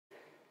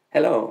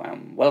Hello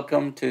and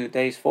welcome to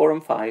days 4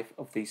 and 5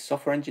 of the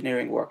software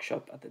engineering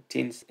workshop at the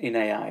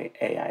TeensInAI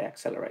AI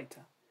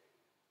Accelerator.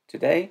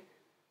 Today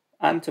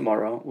and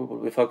tomorrow we will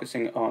be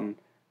focusing on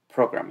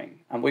programming,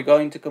 and we're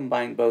going to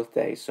combine both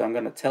days. So I'm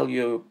going to tell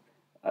you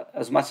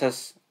as much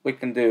as we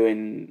can do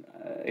in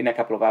a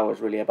couple of hours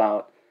really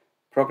about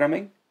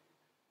programming,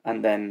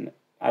 and then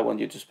I want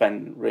you to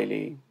spend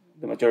really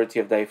the majority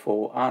of day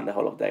 4 and the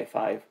whole of day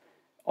 5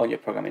 on your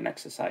programming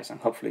exercise, and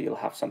hopefully you'll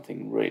have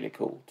something really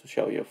cool to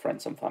show your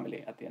friends and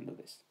family at the end of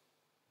this.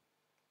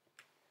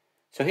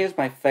 So here's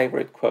my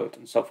favorite quote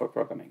on software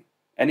programming.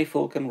 Any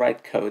fool can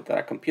write code that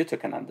a computer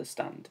can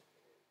understand.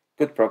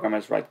 Good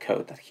programmers write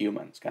code that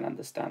humans can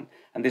understand.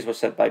 And this was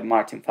said by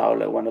Martin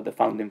Fowler, one of the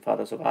founding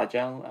fathers of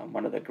Agile and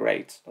one of the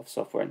greats of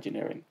software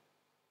engineering.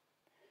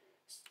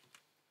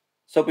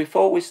 So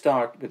before we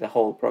start with the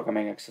whole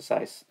programming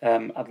exercise,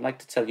 I'd like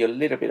to tell you a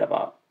little bit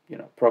about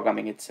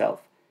programming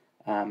itself.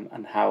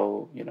 And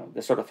how,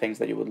 the sort of things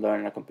that you would learn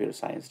in a computer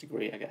science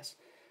degree, I guess.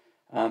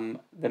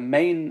 The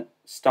main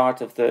start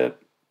of the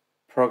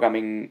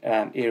programming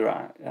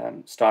era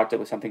started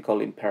with something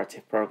called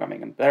imperative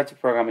programming.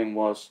 Imperative programming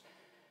was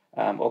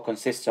or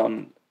consists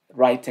on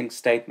writing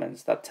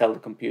statements that tell the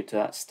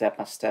computer step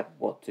by step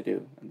what to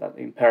do. And that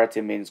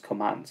imperative means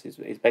commands.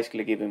 It's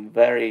basically giving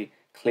very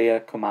clear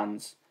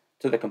commands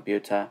to the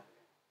computer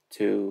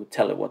to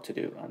tell it what to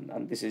do.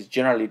 And this is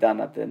generally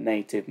done at the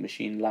native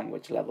machine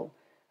language level.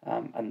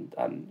 And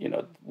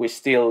we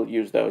still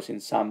use those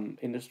in some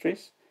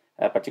industries,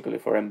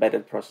 particularly for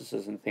embedded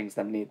processors and things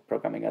that need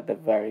programming at the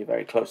very,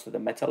 very close to the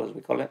metal, as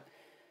we call it.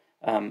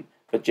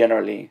 But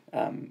generally,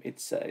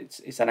 it's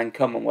an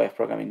uncommon way of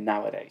programming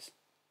nowadays.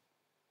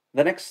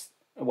 The next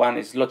one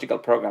is logical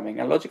programming,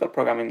 and logical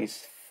programming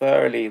is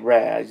fairly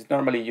rare. It's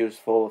normally used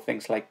for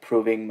things like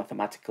proving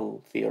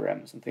mathematical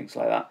theorems and things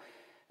like that.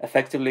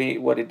 Effectively,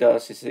 what it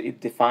does is it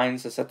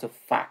defines a set of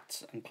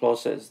facts and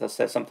clauses that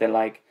says something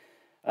like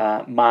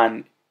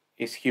man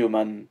is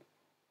human,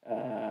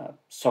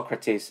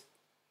 Socrates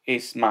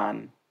is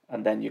man,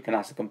 and then you can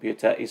ask the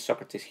computer, is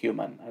Socrates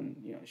human? And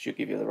it should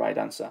give you the right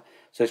answer.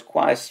 So it's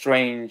quite a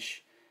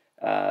strange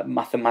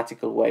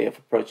mathematical way of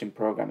approaching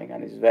programming,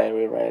 and is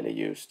very rarely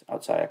used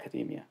outside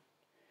academia.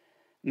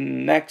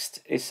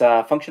 Next is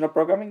functional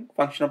programming.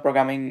 Functional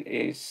programming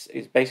is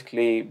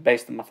basically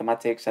based on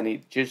mathematics, and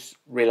it just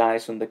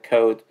relies on the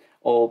code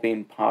all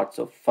being parts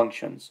of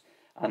functions.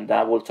 And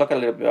we'll talk a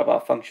little bit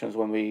about functions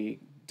when we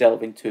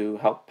delve into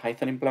how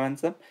Python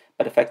implements them,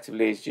 but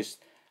effectively it's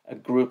just a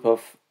group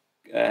of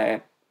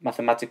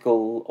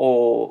mathematical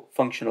or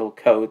functional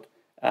code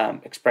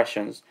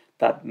expressions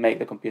that make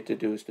the computer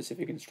do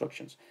specific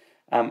instructions.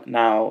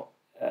 Now,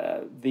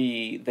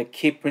 the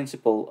key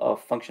principle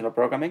of functional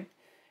programming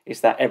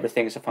is that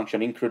everything is a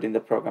function, including the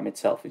program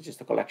itself. It's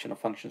just a collection of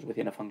functions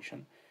within a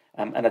function.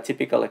 And a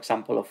typical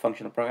example of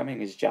functional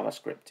programming is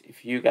JavaScript.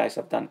 If you guys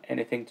have done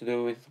anything to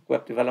do with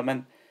web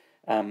development,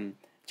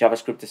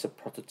 JavaScript is a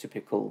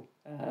prototypical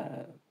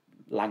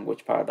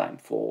language paradigm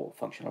for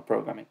functional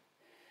programming.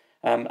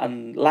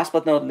 And last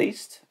but not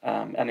least,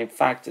 and in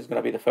fact it's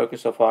going to be the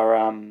focus of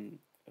our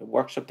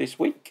workshop this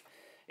week,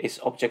 is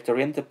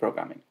object-oriented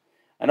programming.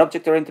 And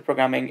object-oriented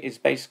programming is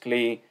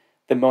basically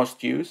the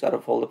most used out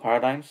of all the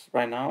paradigms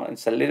right now. And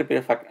it's a little bit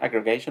of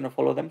aggregation of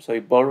all of them. So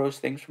it borrows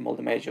things from all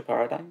the major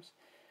paradigms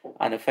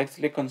and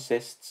effectively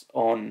consists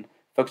on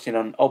focusing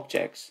on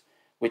objects,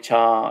 which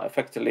are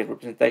effectively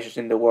representations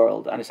in the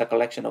world, and it's a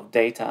collection of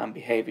data and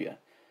behavior.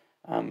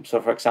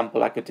 So for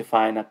example, I could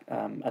define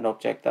an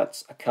object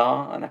that's a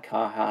car, and a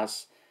car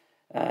has,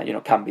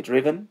 can be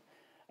driven.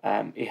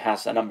 It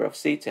has a number of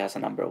seats, it has a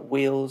number of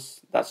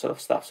wheels, that sort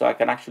of stuff. So I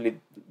can actually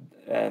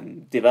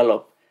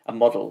develop a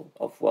model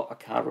of what a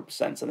car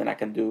represents, and then I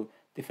can do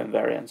different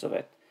variants of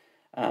it.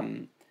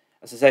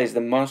 As I say, it's the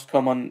most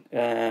common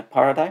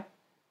paradigm,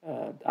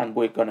 and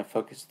we're going to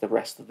focus the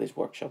rest of this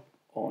workshop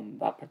on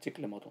that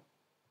particular model.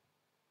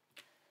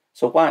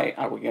 So why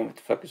are we going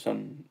to focus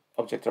on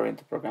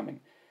object-oriented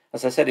programming?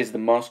 As I said, it's the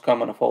most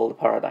common of all the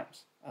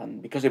paradigms,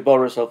 and because it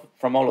borrows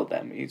from all of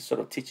them, it sort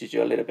of teaches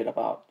you a little bit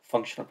about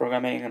functional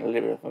programming and a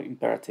little bit of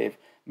imperative,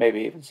 maybe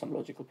even some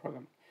logical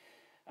programming.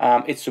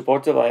 It's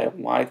supported by a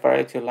wide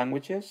variety of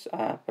languages,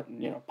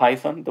 but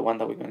Python, the one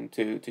that we're going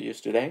to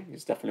use today,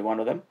 is definitely one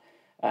of them.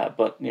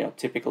 But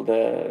typical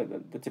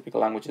the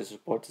typical languages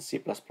support C++,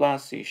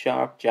 C#,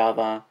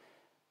 Java,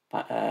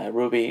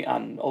 Ruby,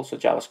 and also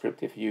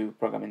JavaScript if you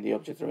program in the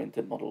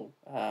object-oriented model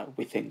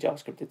within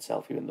JavaScript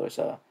itself, even though it's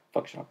a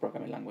functional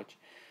programming language.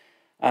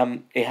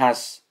 It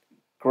has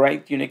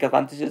great unique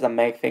advantages that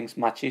make things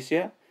much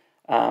easier.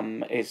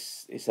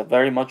 It's a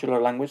very modular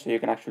language, so you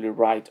can actually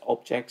write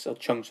objects or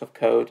chunks of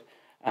code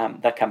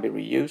that can be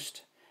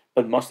reused,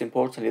 but most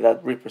importantly,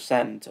 that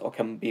represent or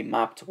can be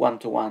mapped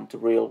one-to-one to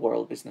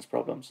real-world business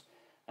problems.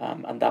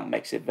 And that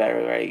makes it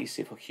very, very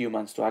easy for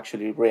humans to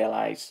actually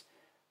realize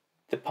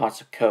the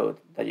parts of code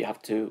that you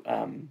have to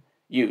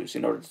use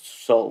in order to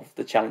solve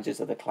the challenges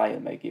that the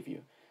client may give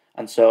you.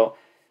 And so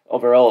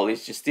overall,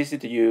 it's just easy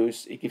to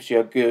use. It gives you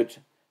a good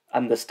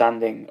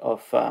understanding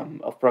of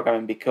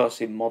programming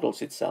because it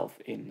models itself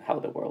in how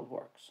the world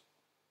works.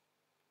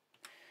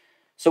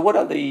 So what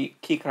are the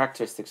key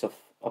characteristics of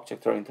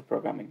object-oriented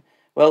programming?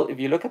 Well, if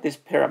you look at this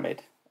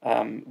pyramid,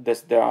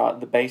 there are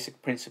the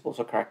basic principles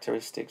or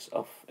characteristics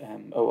of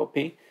OOP,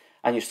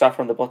 and you start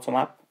from the bottom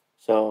up.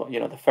 So,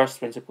 the first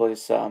principle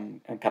is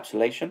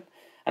encapsulation.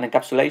 And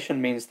encapsulation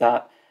means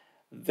that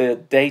the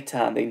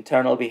data and the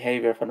internal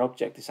behavior of an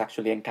object is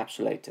actually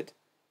encapsulated.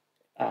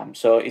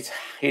 So it's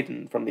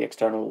hidden from the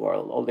external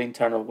world. All the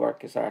internal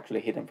work is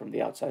actually hidden from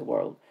the outside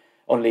world.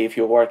 Only if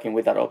you're working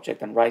with that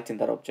object and writing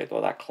that object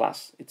or that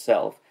class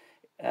itself,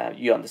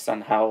 you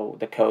understand how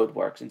the code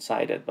works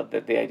inside it. But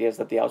the idea is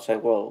that the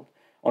outside world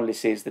only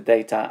sees the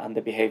data and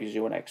the behaviors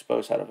you want to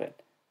expose out of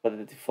it. But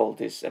the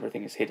default is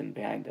everything is hidden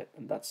behind it.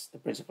 And that's the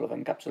principle of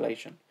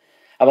encapsulation.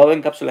 Above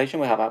encapsulation,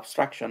 we have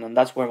abstraction. And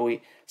that's where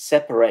we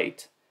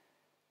separate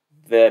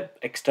the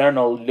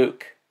external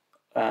look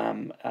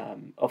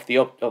of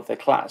the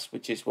class,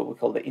 which is what we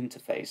call the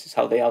interface, is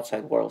how the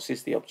outside world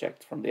sees the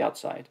object from the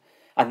outside,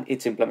 and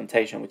its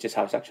implementation, which is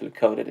how it's actually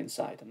coded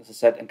inside. And as I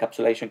said,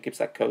 encapsulation keeps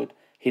that code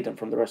hidden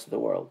from the rest of the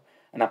world.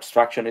 And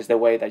abstraction is the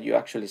way that you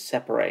actually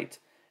separate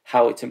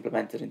how it's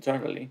implemented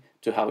internally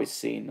to how it's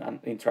seen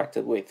and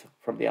interacted with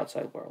from the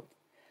outside world.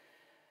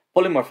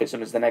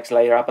 Polymorphism is the next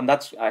layer up, and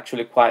that's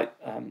actually quite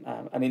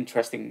an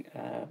interesting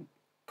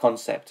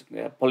concept.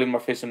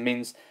 Polymorphism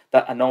means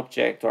that an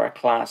object or a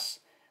class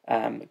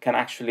can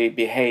actually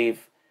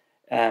behave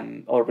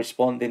or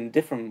respond in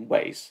different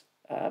ways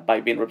by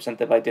being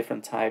represented by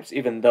different types,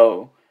 even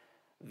though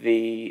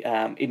the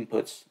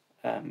inputs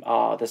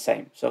are the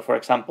same. So, for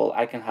example,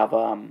 I can have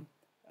an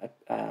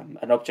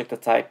object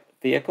of type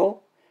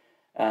vehicle,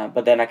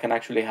 but then I can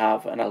actually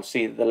have, and I'll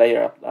see the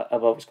layer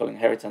above is called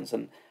inheritance,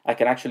 and I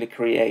can actually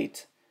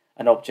create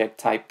an object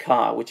type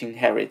car, which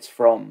inherits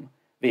from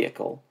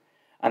vehicle,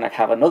 and I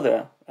have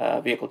another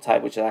vehicle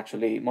type, which is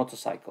actually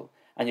motorcycle.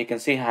 And you can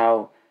see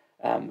how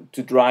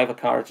to drive a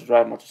car, to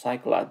drive a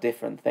motorcycle are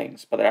different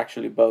things, but they're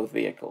actually both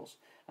vehicles.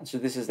 And so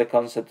this is the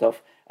concept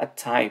of a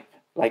type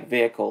like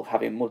vehicle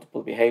having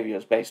multiple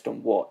behaviors based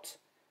on what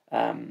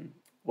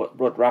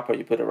wrapper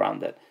you put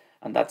around it.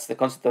 And that's the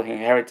concept of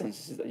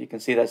inheritance. Is that you can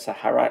see that's a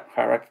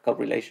hierarchical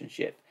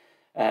relationship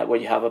where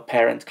you have a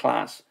parent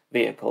class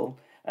vehicle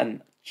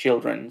and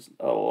children's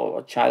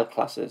or child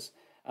classes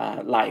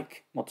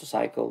like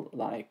motorcycle,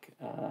 like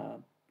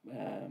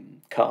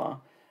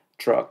car,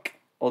 truck,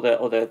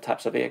 other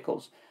types of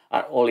vehicles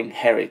are all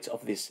inherit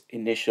of this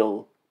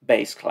initial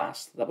base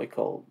class that we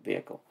call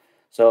vehicle.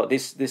 So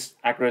this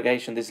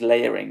aggregation, this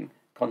layering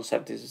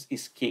concept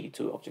is key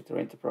to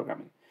object-oriented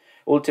programming.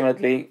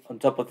 Ultimately, on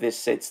top of this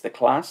sits the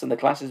class, and the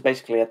class is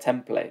basically a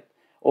template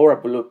or a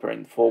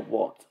blueprint for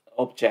what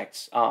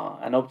objects are.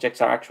 And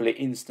objects are actually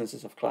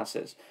instances of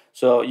classes.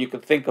 So you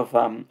could think of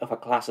a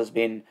class as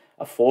being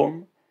a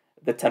form,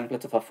 the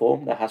template of a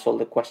form that has all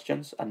the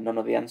questions and none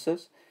of the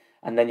answers.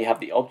 And then you have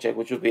the object,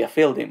 which would be a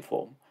filled-in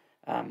form.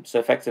 So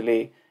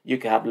effectively, you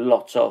could have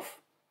lots of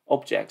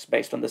objects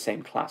based on the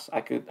same class.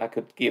 I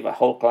could give a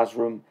whole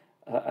classroom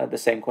the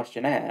same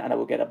questionnaire, and I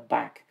will get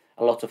back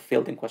a lot of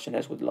filled-in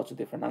questionnaires with lots of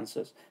different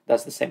answers.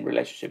 That's the same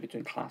relationship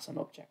between class and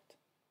object.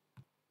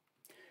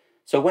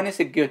 So when is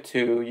it good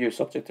to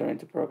use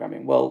object-oriented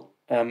programming? Well,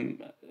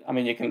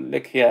 you can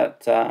look here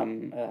at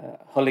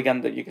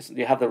Hooligan. That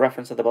you have the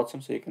reference at the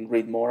bottom, so you can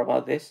read more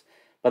about this.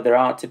 But there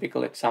are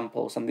typical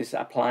examples, and this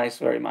applies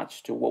very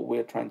much to what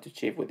we're trying to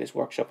achieve with this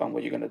workshop and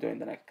what you're going to do in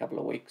the next couple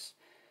of weeks.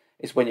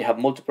 Is when you have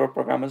multiple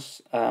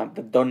programmers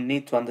that don't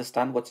need to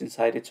understand what's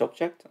inside its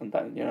object, and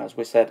that, as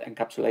we said,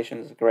 encapsulation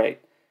is great.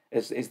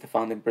 Is the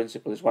founding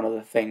principle, is one of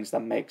the things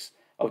that makes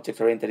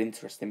object-oriented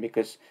interesting,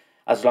 because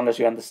as long as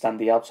you understand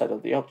the outside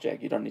of the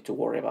object, you don't need to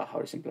worry about how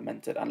it's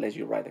implemented unless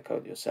you write the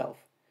code yourself.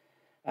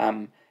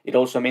 It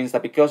also means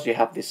that because you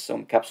have this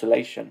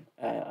encapsulation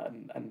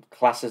and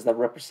classes that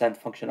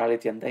represent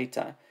functionality and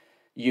data,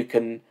 you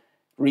can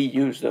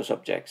reuse those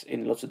objects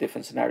in lots of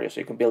different scenarios.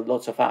 So you can build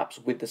lots of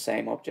apps with the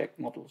same object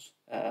models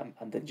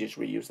and then just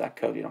reuse that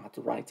code. You don't have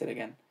to write it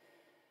again.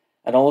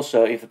 And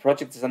also, if the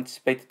project is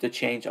anticipated to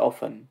change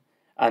often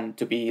and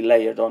to be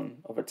layered on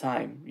over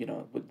time,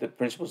 with the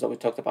principles that we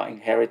talked about,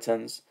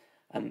 inheritance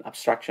and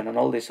abstraction and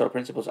all these sort of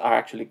principles are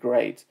actually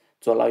great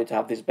to allow you to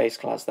have this base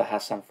class that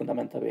has some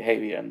fundamental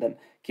behavior and then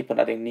keep on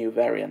adding new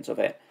variants of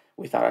it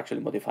without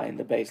actually modifying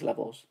the base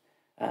levels.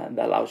 And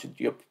that allows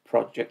your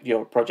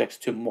projects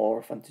to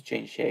morph and to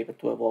change shape and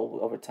to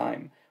evolve over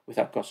time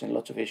without causing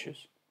lots of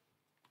issues.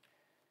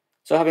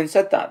 So having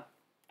said that,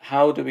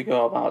 how do we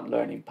go about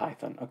learning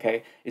Python?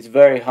 Okay, it's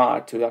very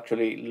hard to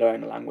actually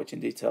learn a language in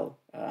detail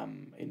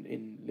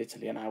in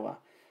literally an hour.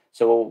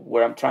 So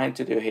what I'm trying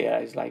to do here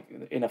is,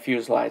 like, in a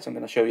few slides, I'm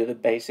going to show you the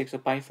basics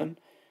of Python.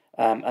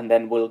 And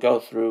then we'll go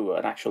through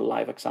an actual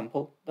live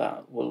example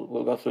that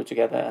we'll go through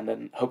together, and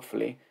then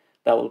hopefully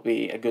that will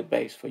be a good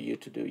base for you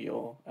to do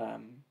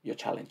your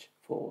challenge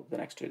for the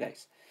next 2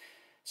 days.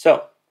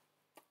 So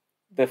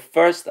the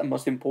first and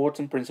most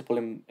important principle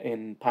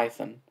in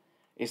Python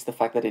is the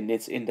fact that it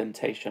needs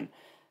indentation.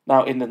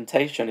 Now,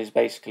 indentation is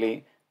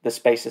basically the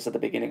spaces at the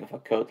beginning of a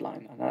code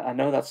line. And I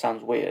know that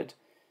sounds weird,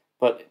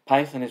 but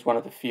Python is one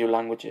of the few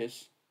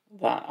languages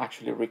that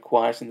actually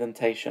requires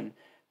indentation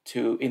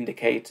to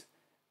indicate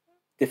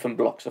different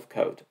blocks of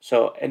code.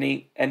 So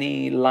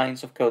any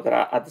lines of code that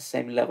are at the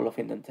same level of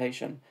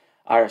indentation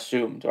are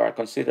assumed or are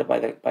considered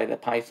by the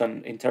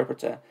Python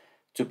interpreter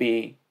to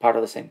be part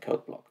of the same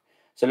code block.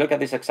 So look at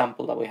this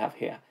example that we have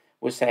here.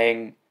 We're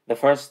saying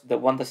the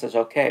one that says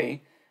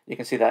okay, you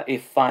can see that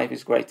if 5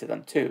 is greater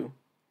than 2,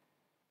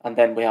 and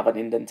then we have an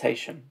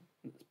indentation,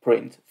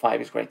 print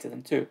 5 is greater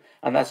than 2.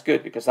 And that's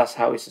good because that's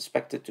how it's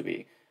expected to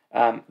be.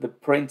 The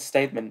print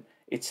statement,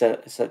 it's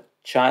a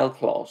child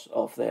clause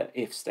of the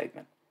if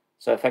statement.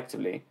 So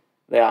effectively,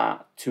 there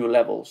are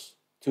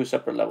two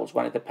separate levels.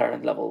 One at the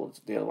parent level,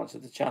 the other one's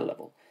at the child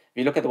level. If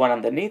you look at the one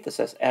underneath that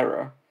says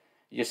error,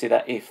 you see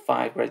that if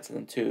 5 greater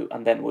than 2,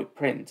 and then we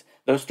print,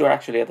 those two are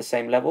actually at the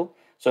same level.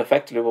 So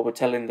effectively, what we're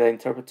telling the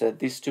interpreter,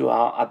 these two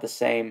are at the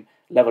same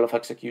level of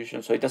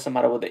execution. So it doesn't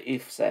matter what the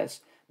if says,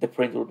 the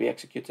print will be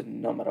executed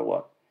no matter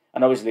what.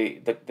 And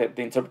obviously,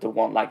 the interpreter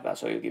won't like that,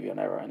 so it'll give you an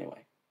error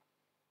anyway.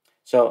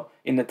 So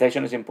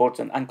indentation is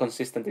important, and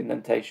consistent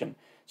indentation.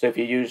 So if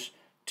you use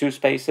 2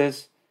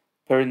 spaces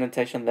per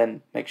indentation,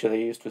 then make sure that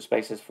you use 2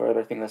 spaces for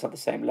everything that's at the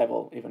same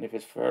level, even if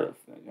it's for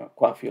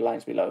quite a few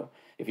lines below.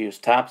 If you use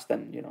tabs,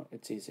 then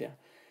it's easier.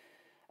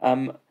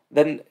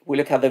 Then we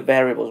look at the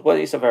variables. What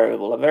is a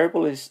variable? A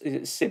variable is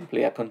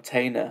simply a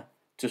container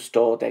to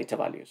store data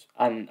values,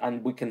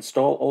 and we can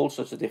store all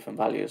sorts of different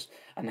values.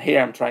 And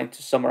here I'm trying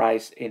to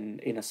summarize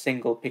in a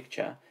single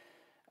picture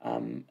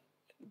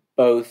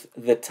both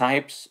the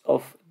types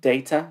of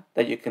data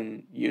that you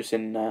can use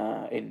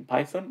in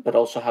Python, but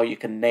also how you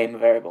can name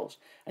variables.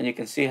 And you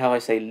can see how I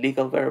say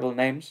legal variable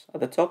names at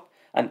the top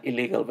and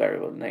illegal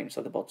variable names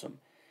at the bottom.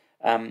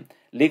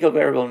 Legal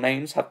variable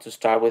names have to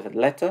start with a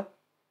letter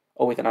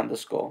or with an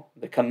underscore.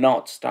 They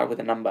cannot start with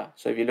a number.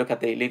 So if you look at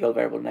the illegal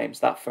variable names,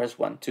 that first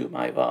one, to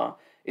my var,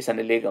 is an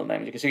illegal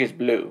name. You can see it's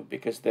blue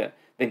because the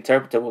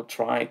interpreter will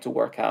try to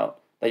work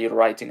out that you're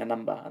writing a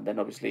number, and then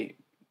obviously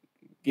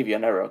give you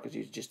an error because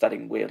you're just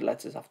adding weird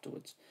letters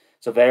afterwards.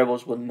 So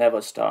variables will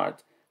never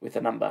start with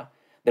a number.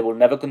 They will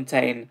never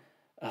contain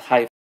a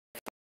hyphen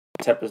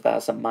interpret that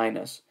as a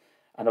minus,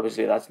 and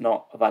obviously that's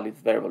not a valid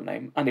variable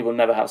name. And it will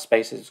never have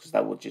spaces because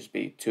that would just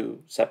be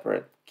 2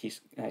 separate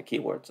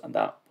keywords, and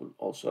that will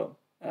also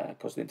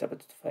cause the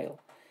interpreter to fail.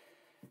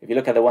 If you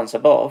look at the ones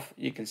above,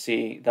 you can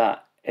see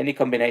that any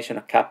combination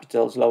of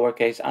capitals,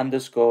 lowercase,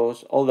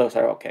 underscores, all those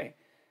are okay.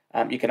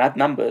 You can add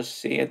numbers.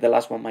 See the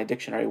last one, my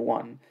dictionary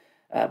 1.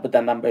 But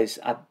that number is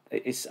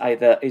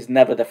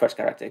never the first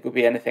character. It could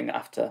be anything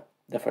after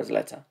the first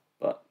letter,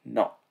 but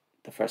not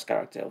the first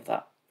character of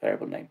that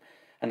variable name.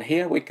 And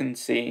here we can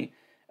see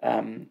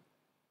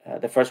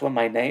the first one,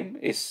 my name,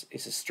 is a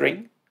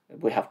string.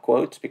 We have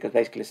quotes because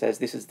basically it says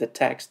this is the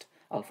text,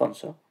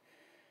 Alfonso.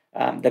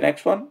 The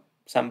next one,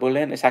 some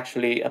Boolean, is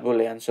actually a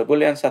Boolean. So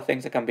Booleans are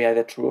things that can be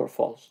either true or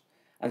false.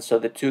 And so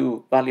the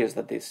 2 values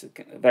that this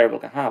variable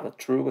can have are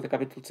true with a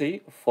capital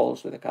T or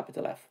false with a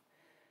capital F.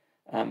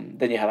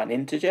 Then you have an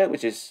integer,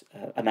 which is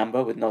a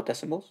number with no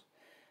decimals.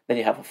 Then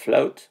you have a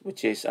float,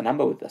 which is a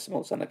number with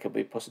decimals, and it could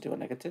be positive or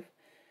negative.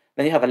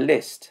 Then you have a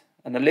list,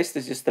 and a list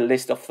is just a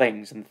list of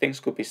things, and things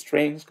could be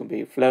strings, could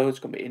be floats,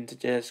 could be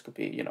integers, could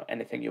be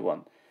anything you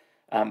want.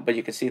 But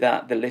you can see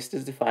that the list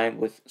is defined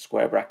with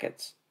square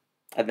brackets,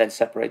 and then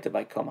separated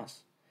by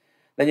commas.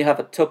 Then you have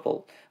a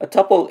tuple. A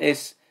tuple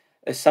is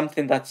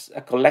something that's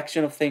a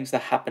collection of things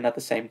that happen at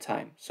the same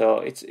time. So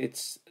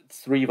it's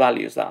 3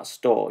 values that are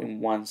stored in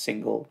one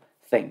single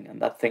thing,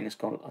 and that thing is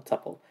called a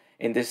tuple.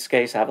 In this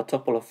case, I have a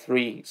tuple of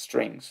 3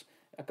 strings.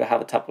 I could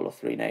have a tuple of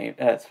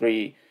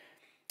 3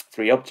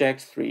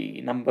 objects,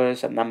 3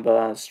 numbers, a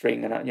number, a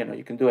string, and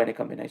you can do any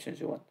combinations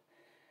you want.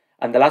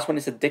 And the last one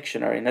is a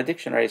dictionary. And a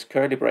dictionary is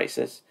curly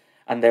braces,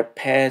 and they're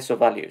pairs of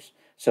values.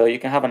 So you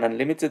can have an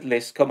unlimited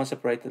list,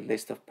 comma-separated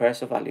list of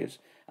pairs of values,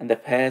 and the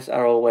pairs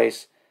are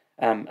always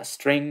a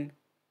string,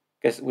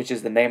 which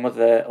is the name of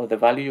the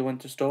value you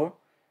want to store.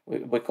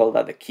 We call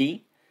that the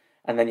key.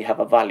 And then you have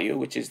a value,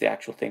 which is the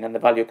actual thing. And the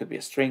value could be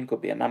a string,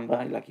 could be a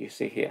number, like you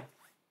see here.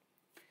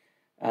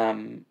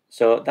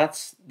 So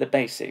that's the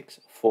basics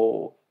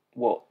for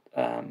what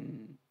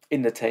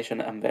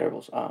indentation and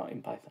variables are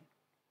in Python.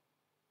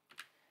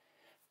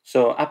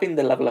 So upping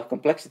the level of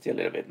complexity a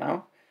little bit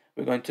now,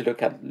 we're going to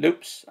look at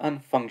loops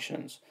and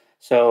functions.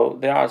 So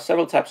there are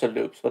several types of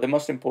loops, but the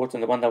most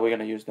important, the one that we're going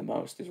to use the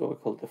most, is what we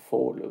call the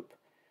for loop.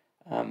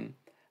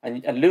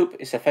 And a loop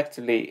is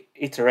effectively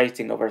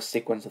iterating over a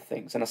sequence of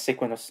things, and a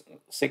sequence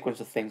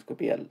of things could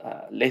be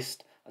a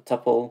list, a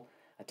tuple,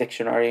 a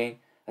dictionary,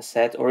 a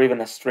set, or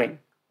even a string,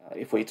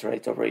 if we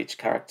iterate over each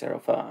character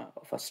of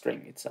a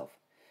string itself.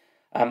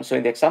 So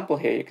in the example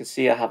here, you can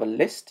see I have a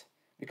list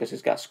because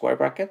it's got square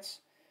brackets,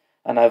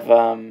 and I've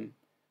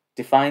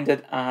defined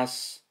it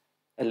as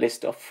a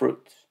list of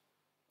fruit.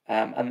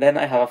 And then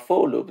I have a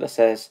for loop that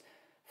says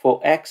for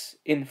x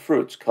in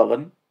fruits,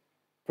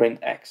 print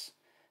x.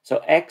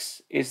 So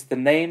x is the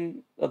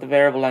name of the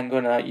variable I'm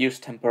going to use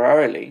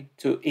temporarily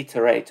to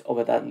iterate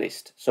over that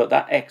list. So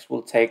that x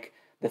will take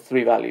the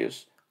 3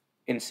 values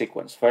in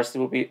sequence. First it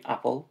will be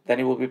apple, then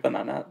it will be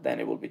banana, then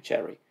it will be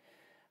cherry.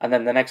 And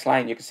then the next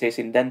line you can see is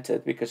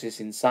indented because it's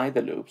inside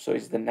the loop, so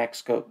it's the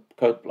next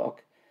code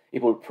block.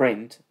 It will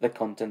print the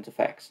content of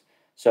x.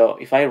 So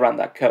if I run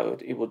that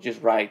code, it will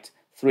just write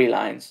 3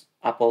 lines,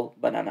 apple,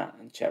 banana,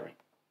 and cherry.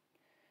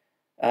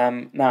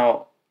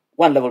 Now,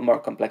 one level more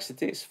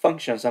complexity is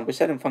functions, and we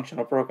said in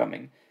functional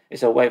programming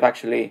is a way of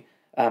actually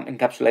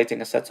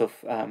encapsulating a set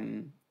of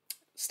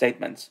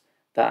statements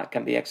that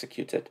can be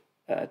executed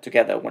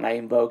together when I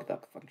invoke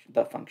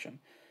that function.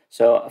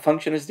 So a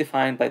function is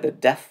defined by the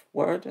def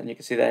word, and you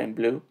can see that in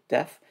blue,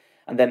 def,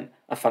 and then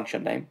a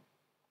function name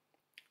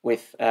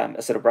with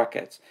a set of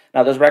brackets.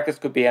 Now those brackets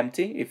could be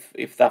empty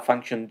if that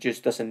function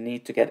just doesn't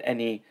need to get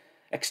any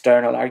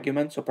external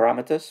arguments or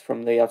parameters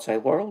from the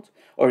outside world,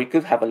 or you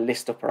could have a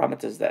list of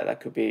parameters there that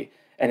could be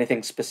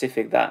anything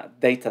specific, that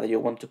data that you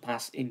want to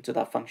pass into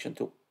that function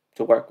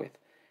to work with.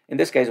 In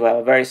this case, we have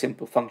a very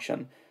simple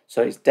function.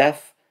 So it's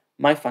def,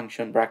 my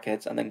function,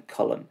 brackets, and then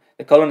colon.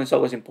 The colon is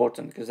always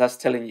important because that's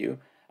telling you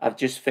I've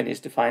just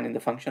finished defining the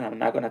function. I'm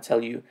now going to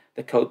tell you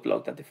the code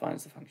block that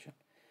defines the function.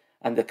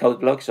 And the code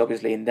block is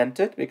obviously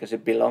indented because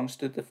it belongs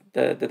to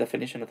the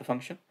definition of the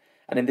function.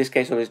 And in this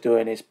case, all it's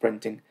doing is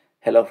printing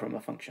hello from a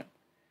function.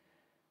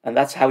 And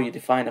that's how you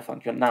define a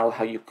function. Now,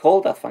 how you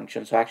call that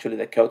function, so actually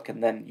the code can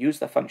then use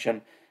the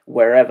function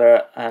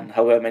wherever and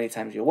however many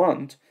times you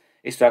want,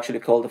 is to actually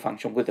call the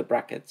function with the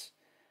brackets.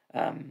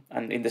 And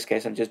in this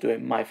case, I'm just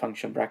doing my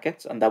function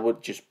brackets, and that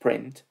would just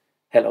print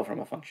hello from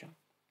a function.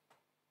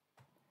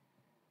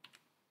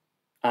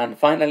 And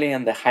finally,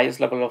 on the highest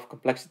level of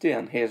complexity,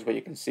 and here's where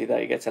you can see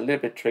that it gets a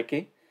little bit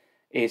tricky,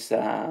 is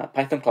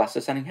Python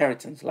classes and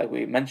inheritance. Like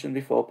we mentioned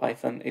before,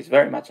 Python is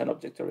very much an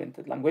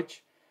object-oriented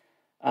language.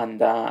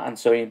 And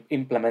so it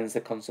implements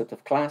the concept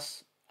of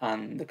class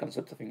and the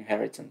concept of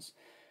inheritance.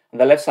 On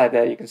the left side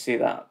there, you can see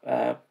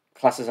that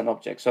classes and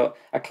objects. So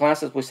a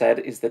class, as we said,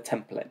 is the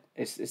template.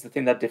 It's the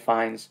thing that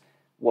defines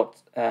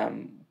what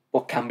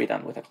can be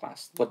done with a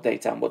class, what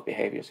data and what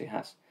behaviors it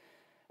has.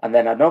 And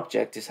then an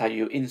object is how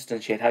you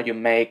instantiate, how you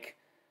make,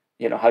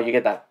 how you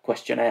get that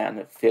questionnaire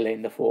and fill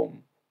in the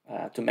form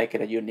to make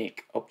it a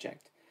unique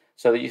object.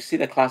 So you see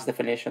the class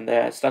definition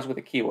there. It starts with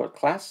the keyword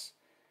class.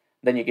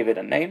 Then you give it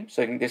a name.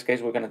 So in this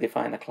case, we're going to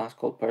define a class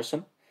called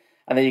person.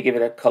 And then you give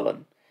it a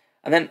colon.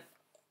 And then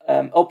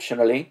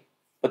optionally,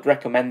 but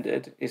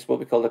recommended, is what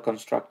we call the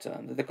constructor.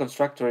 And the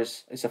constructor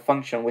is a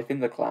function within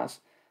the class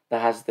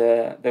that has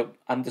the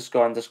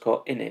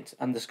underscore in it,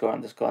 underscore.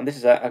 And this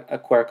is a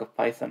quirk of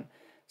Python.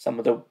 Some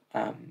of the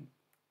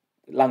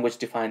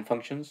language-defined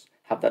functions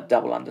have that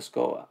double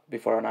underscore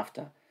before and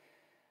after.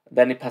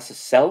 Then it passes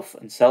self,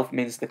 and self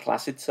means the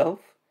class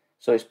itself.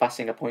 So it's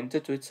passing a pointer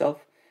to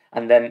itself.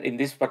 And then in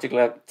this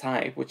particular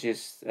type, which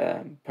is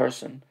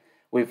person,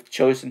 we've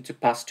chosen to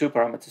pass 2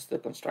 parameters to the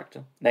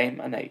constructor, name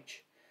and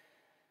age.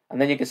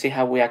 And then you can see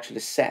how we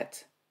actually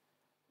set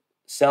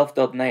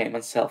self.name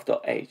and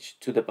self.age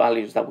to the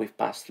values that we've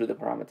passed through the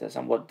parameters.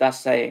 And what that's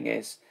saying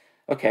is,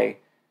 okay,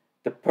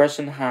 the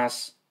person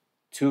has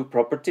 2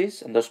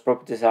 properties, and those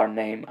properties are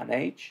name and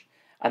age.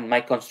 And my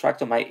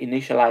constructor, my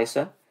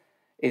initializer,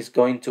 is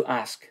going to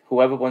ask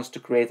whoever wants to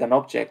create an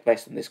object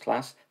based on this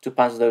class to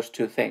pass those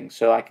 2 things,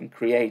 so I can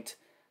create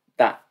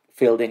that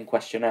filled-in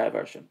questionnaire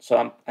version.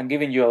 So I'm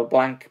giving you a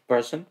blank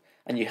person,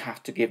 and you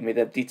have to give me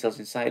the details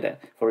inside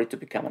it for it to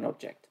become an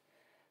object.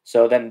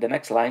 So then the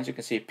next lines, you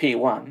can see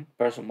P1,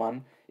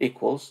 person1,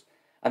 equals,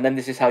 and then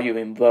this is how you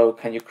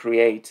invoke and you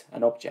create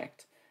an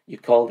object. You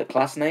call the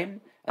class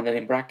name, and then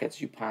in brackets,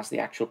 you pass the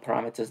actual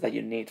parameters that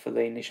you need for the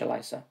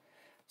initializer.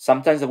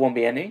 Sometimes there won't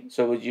be any,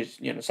 so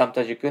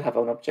sometimes you could have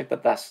an object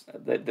that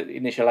the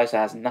initializer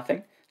has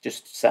nothing,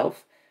 just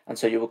self, and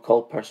so you will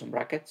call person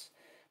brackets.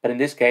 But in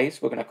this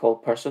case, we're going to call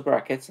person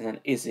brackets and then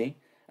Izzy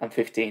and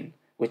 15,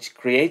 which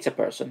creates a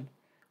person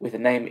with a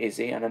name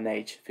Izzy and an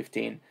age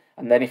 15.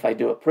 And then if I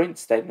do a print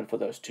statement for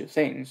those 2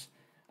 things,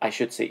 I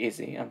should see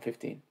Izzy and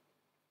 15.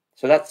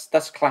 So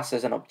that's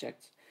classes and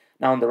objects.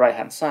 Now on the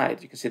right-hand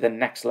side, you can see the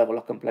next level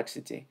of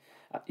complexity.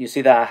 You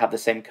see that I have the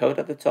same code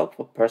at the top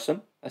for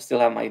person. I still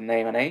have my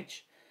name and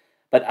age,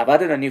 but I've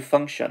added a new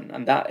function,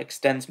 and that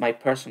extends my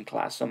person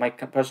class. So my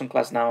person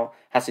class now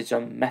has its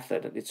own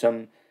method, its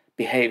own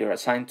behavior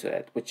assigned to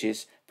it, which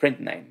is print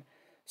name.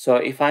 So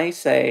if I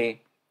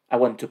say I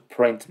want to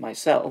print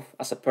myself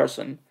as a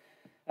person,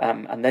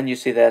 and then you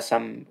see there's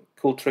some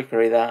cool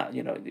trickery that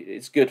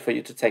it's good for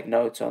you to take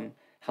notes on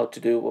how to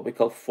do what we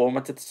call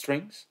formatted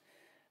strings.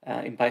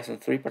 In Python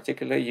 3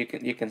 particularly,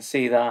 you can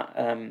see that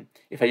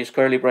if I use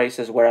curly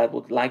braces where I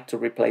would like to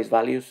replace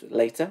values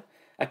later,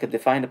 I could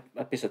define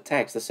a piece of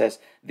text that says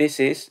this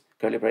is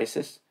curly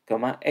braces,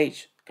 comma,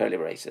 age, curly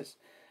braces.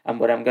 And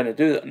what I'm going to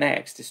do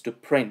next is to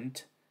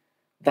print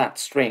that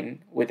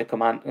string with the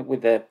command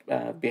with the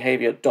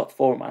behavior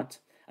 .format,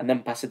 and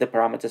then pass it the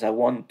parameters I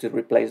want to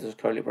replace those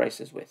curly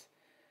braces with.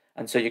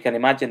 And so you can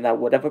imagine that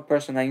whatever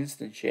person I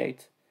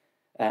instantiate,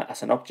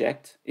 as an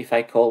object, if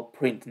I call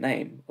print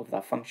name of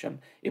that function,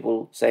 it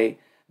will say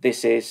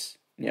this is,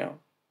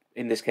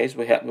 in this case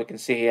we can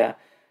see here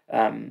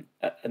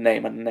a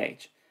name and an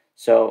age.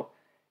 So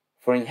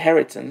for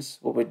inheritance,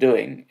 what we're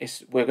doing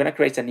is we're going to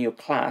create a new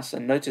class,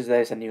 and notice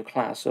there is a new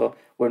class. So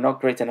we're not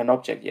creating an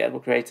object yet. We're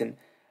creating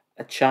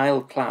a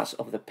child class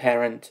of the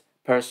parent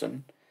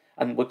person,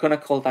 and we're going to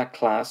call that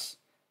class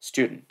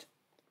student.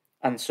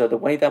 And so the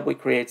way that we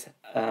create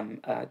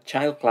a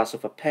child class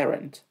of a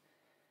parent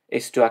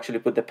is to actually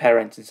put the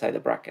parent inside the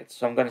brackets.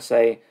 So I'm going to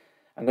say,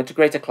 I'm going to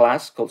create a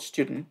class called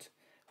student,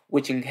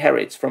 which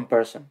inherits from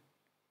person.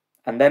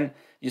 And then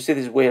you see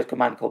this weird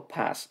command called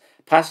pass.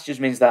 Pass just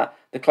means that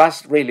the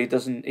class really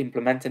doesn't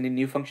implement any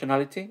new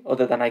functionality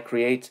other than I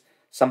create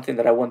something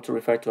that I want to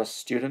refer to as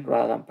student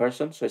rather than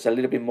person. So it's a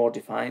little bit more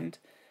defined,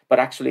 but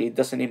actually it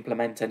doesn't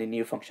implement any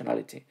new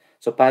functionality.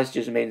 So pass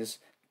just means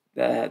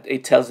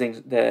it tells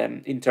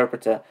the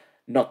interpreter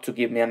not to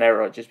give me an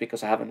error just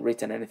because I haven't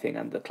written anything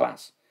under the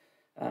class.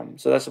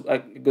 So that's a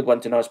good one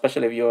to know,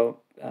 especially if you're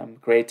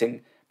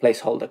creating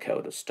placeholder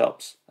code or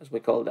stubs, as we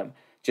call them,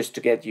 just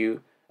to get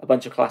you a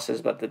bunch of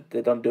classes, but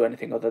they don't do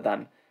anything other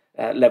than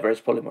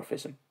leverage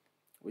polymorphism,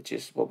 which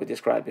is what we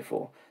described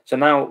before. So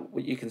now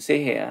what you can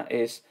see here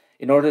is,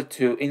 in order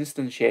to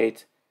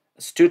instantiate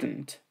a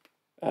student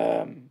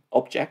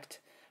object,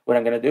 what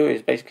I'm going to do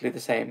is basically the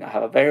same. I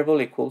have a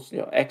variable equals,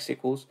 x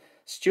equals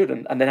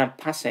student, and then I'm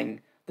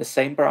passing the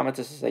same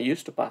parameters as I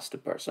used to pass to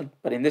person,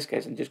 but in this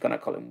case I'm just going to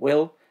call him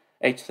Will,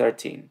 age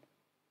 13.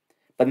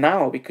 But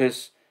now,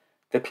 because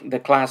the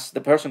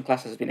person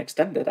class has been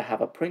extended, I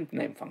have a print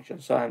name function.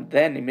 So I'm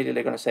then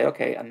immediately going to say,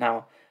 okay, and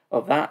now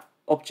of that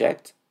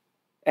object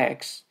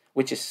x,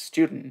 which is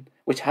student,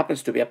 which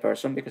happens to be a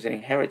person because it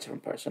inherits from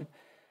person,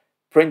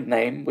 print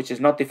name, which is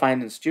not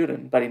defined in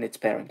student but in its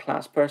parent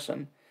class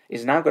person,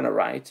 is now going to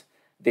write,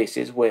 this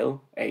is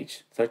Will,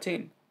 age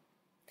 13.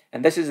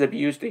 And this is the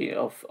beauty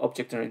of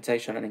object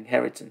orientation and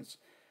inheritance.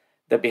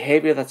 The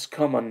behavior that's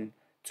common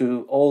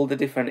to all the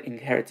different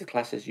inherited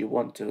classes you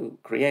want to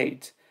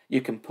create,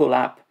 you can pull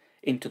up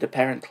into the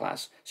parent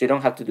class. So you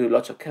don't have to do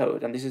lots of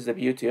code. And this is the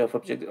beauty of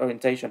object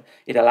orientation.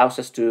 It allows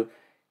us to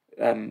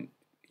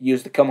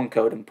use the common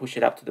code and push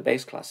it up to the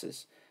base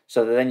classes.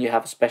 So that then you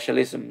have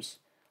specialisms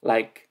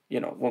like,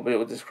 when we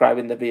were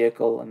describing the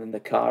vehicle and then the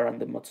car and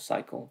the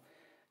motorcycle.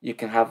 You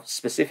can have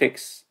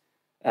specifics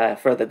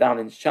further down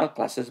in child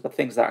classes, but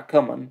things that are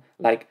common,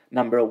 like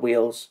number of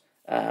wheels,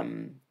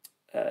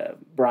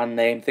 brand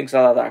name, things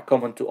like that are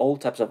common to all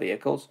types of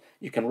vehicles,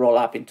 you can roll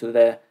up into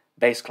the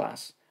base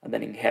class and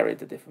then inherit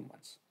the different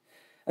ones.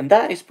 And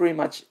that is pretty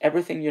much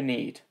everything you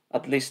need,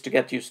 at least to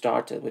get you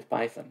started with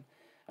Python.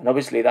 And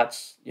obviously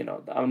that's,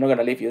 I'm not going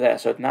to leave you there.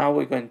 So now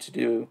we're going to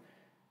do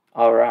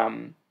our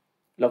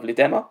lovely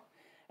demo.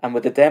 And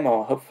with the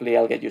demo, hopefully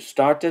I'll get you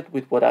started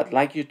with what I'd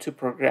like you to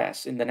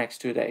progress in the next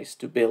 2 days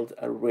to build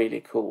a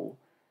really cool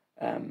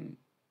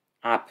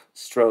app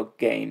stroke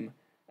game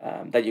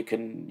that you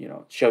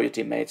can, show your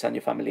teammates and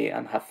your family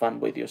and have fun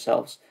with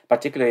yourselves,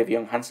 particularly if you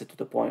enhance it to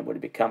the point where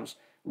it becomes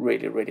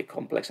really, really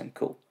complex and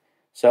cool.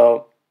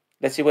 So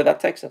let's see where that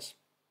takes us.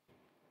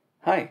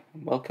 Hi,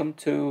 and welcome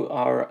to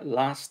our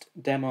last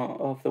demo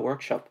of the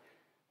workshop.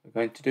 We're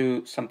going to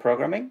do some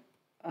programming,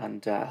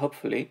 and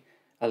hopefully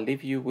I'll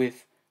leave you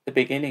with the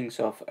beginnings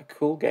of a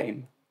cool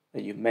game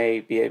that you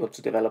may be able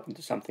to develop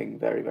into something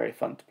very, very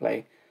fun to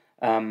play.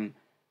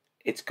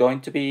 It's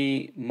going to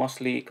be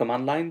mostly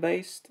command line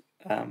based.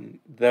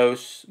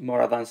 Those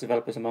more advanced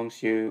developers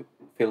amongst you,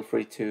 feel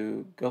free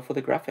to go for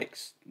the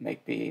graphics.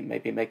 Maybe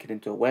make it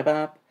into a web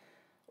app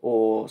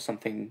or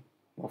something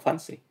more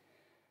fancy.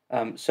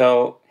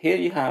 So here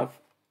you have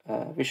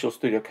Visual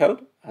Studio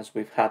Code, as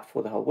we've had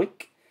for the whole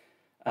week.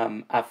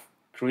 I've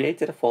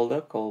created a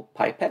folder called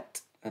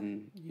Pipette,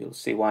 and you'll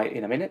see why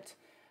in a minute.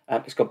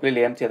 It's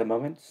completely empty at the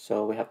moment,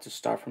 so we have to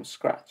start from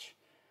scratch.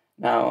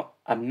 Now,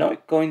 I'm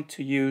not going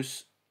to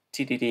use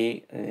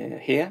TDD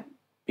here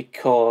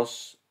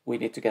because we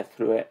need to get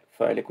through it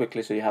fairly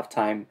quickly, so you have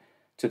time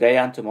today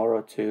and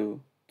tomorrow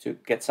to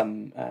get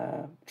some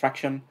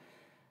traction.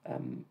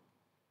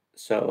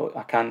 So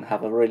I can't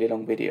have a really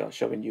long video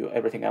showing you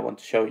everything I want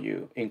to show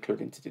you,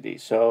 including TDD.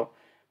 So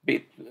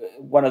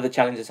one of the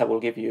challenges I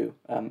will give you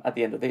at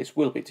the end of this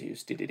will be to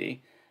use TDD.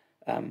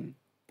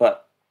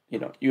 But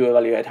you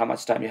evaluate how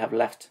much time you have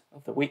left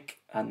of the week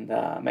and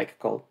make a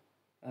call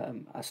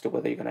as to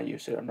whether you're going to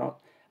use it or not.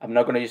 I'm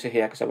not going to use it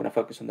here because I want to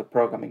focus on the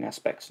programming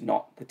aspects,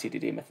 not the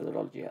TDD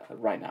methodology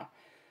right now.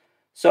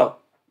 So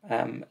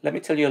let me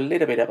tell you a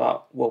little bit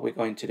about what we're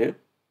going to do.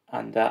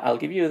 And I'll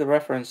give you the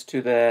reference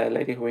to the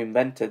lady who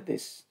invented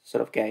this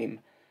sort of game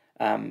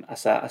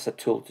as a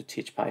tool to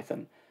teach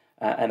Python.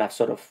 And I've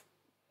sort of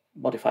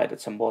modified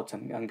it somewhat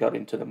and got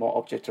into the more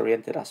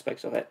object-oriented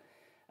aspects of it.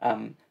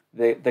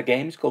 The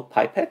game is called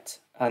Pipette.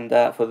 And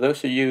for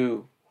those of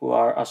you who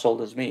are as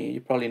old as me,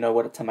 you probably know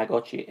what a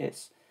Tamagotchi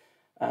is.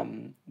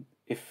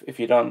 If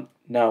you don't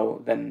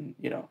know, then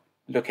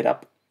look it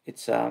up.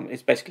 It's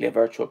basically a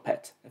virtual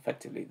pet,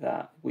 effectively,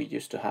 that we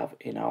used to have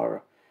in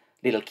our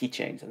little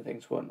keychains and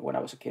things when I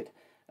was a kid.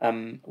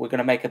 We're going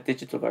to make a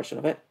digital version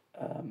of it.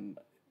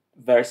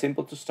 Very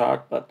simple to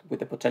start, but with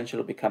the potential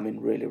of becoming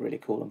really, really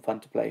cool and fun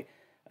to play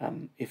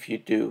if you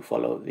do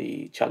follow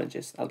the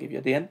challenges I'll give you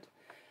at the end.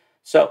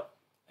 So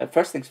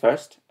first things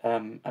first,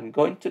 I'm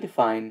going to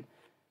define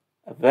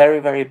a very,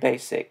 very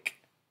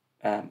basic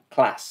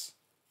class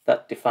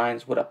that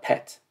defines what a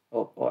pet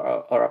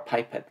or a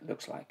pipette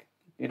looks like.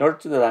 In order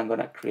to do that, I'm going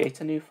to create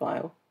a new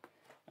file,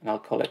 and I'll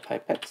call it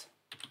pipette.py,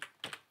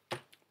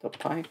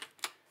 and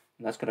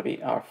that's going to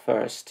be our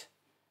first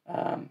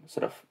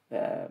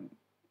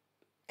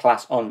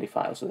class-only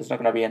file. So there's not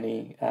going to be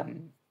any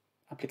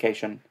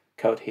application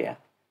code here,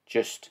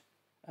 just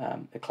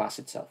the class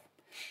itself.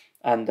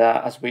 And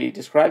as we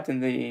described in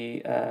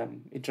the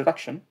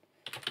introduction,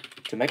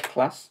 to make a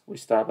class, we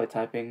start by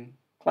typing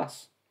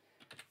class.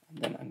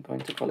 And then I'm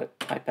going to call it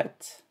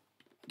pipette.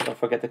 Don't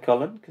forget the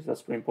colon, because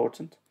that's very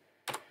important.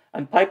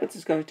 And pipette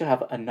is going to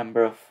have a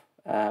number of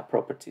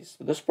properties.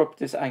 So those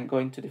properties I'm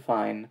going to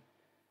define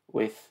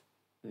with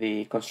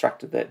the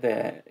constructor,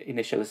 the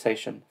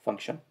initialization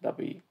function that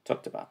we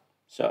talked about.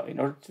 So in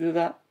order to do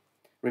that,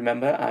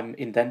 remember I'm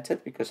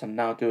indented because I'm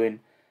now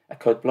doing a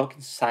code block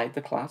inside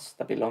the class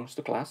that belongs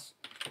to class.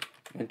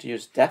 I'm going to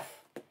use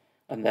def,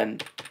 and then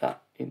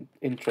that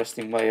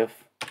interesting way of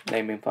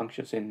naming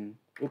functions in,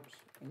 there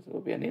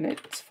will be an init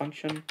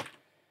function,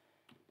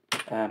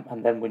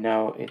 and then we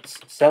know it's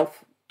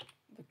self,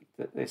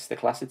 it's the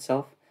class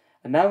itself.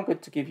 And now I'm going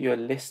to give you a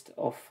list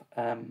of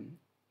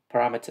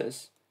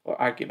parameters or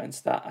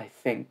arguments that I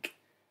think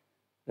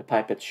the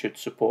pipette should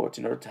support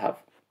in order to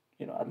have,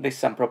 at least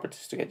some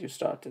properties to get you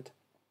started.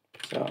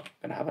 So I'm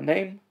going to have a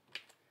name,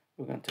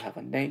 we're going to have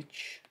an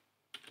age,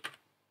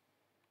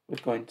 we're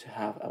going to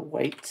have a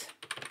weight,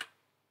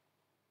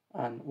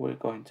 and we're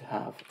going to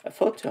have a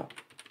photo.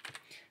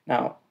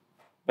 Now,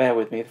 bear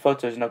with me, the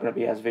photo is not going to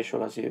be as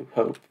visual as you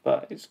hope,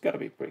 but it's got to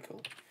be pretty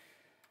cool.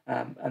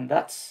 And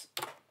that's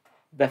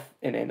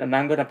in it. And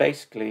I'm going to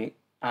basically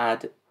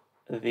add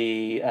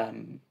the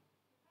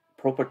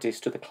properties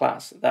to the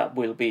class that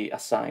will be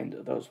assigned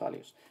those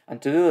values.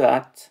 And to do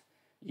that,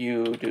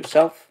 you do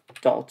self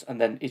dot and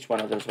then each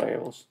one of those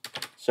variables.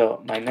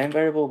 So my name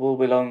variable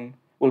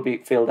will be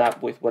filled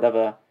up with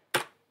whatever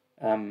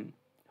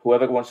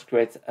whoever wants to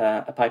create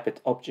a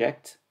pipette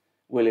object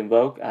will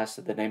invoke as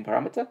the name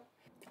parameter.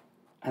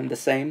 And the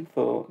same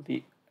for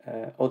the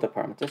other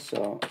parameters.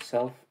 So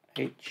self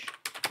h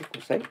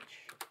equals h,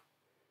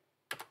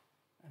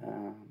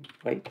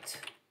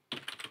 weight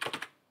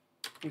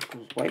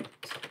equals weight,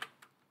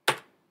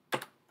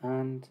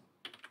 and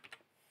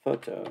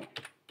photo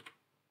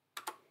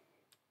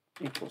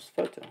equals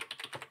photo.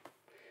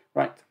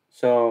 Right,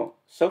 so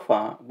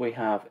far we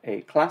have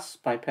a class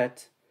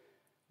pipette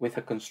with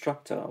a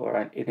constructor or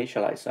an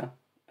initializer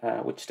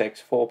which takes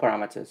 4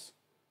 parameters,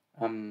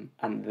 and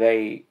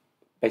they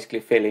basically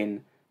fill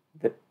in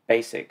the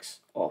basics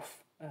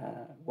of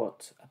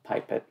what a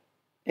pipette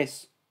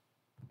is.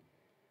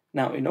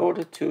 Now, in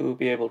order to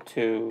be able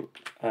to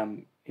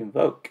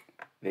invoke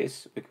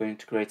this, we're going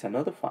to create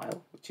another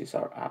file, which is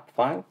our app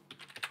file,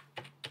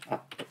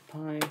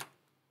 app.py,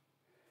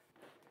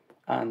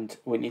 and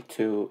we need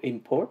to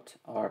import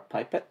our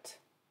pipette.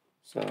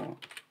 So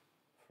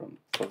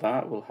for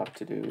that, we'll have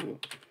to do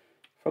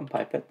from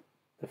pipette,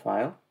 the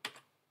file,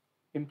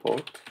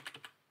 import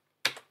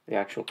the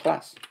actual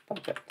class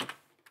pipette.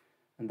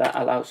 And that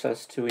allows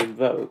us to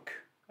invoke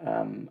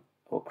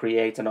or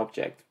create an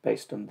object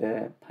based on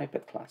the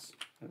pipette class.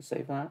 I'll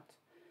save that.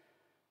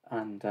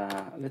 And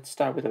let's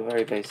start with a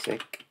very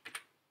basic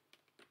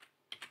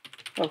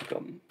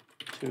welcome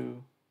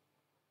to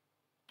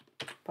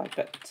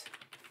pipette.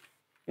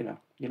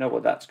 You know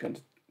what that's going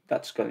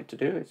to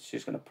do. It's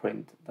just going to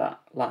print that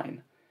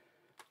line.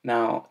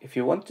 Now, if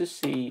you want to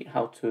see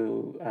how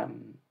to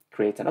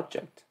create an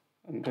object,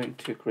 I'm going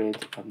to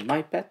create a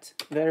myPet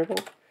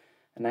variable,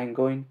 and I'm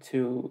going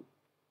to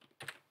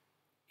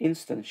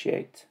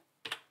instantiate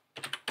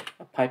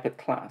a pipette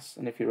class.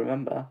 And if you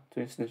remember, to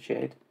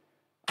instantiate,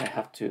 I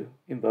have to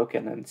invoke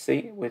it, and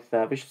see with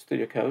Visual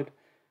Studio Code,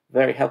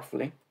 very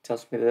helpfully,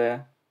 tells me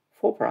the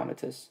 4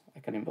 parameters I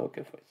can invoke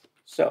it with.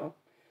 So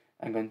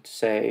I'm going to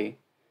say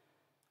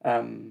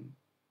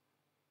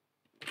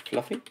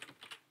fluffy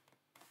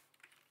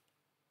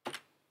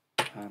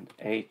and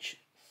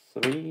age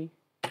 3,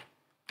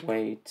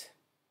 weight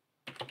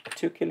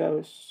 2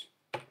 kilos,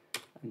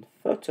 and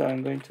photo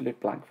I'm going to leave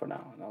blank for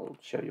now, and I'll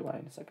show you why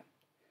in a second.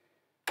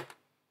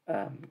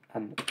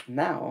 And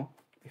now,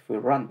 if we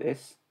run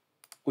this,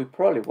 we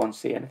probably won't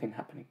see anything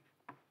happening,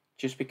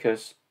 just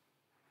because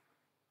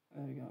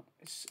there we go.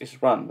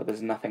 It's run, but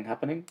there's nothing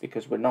happening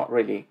because we're not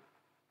really.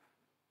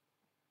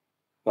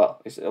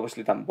 Well, it's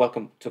obviously done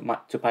welcome to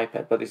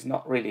pipette, but it's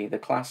not really the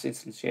class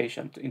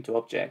instantiation into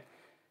object.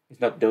 It's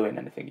not doing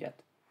anything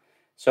yet.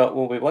 So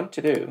what we want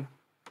to do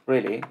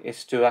really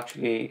is to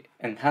actually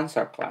enhance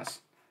our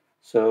class.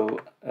 So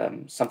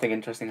something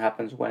interesting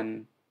happens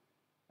when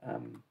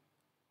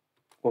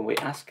we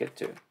ask it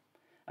to.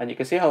 And you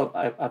can see how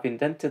I've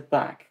indented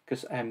back,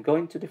 because I'm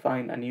going to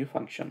define a new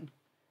function,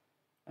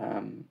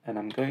 and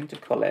I'm going to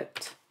call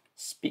it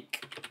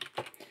speak.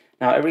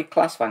 Now every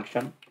class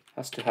function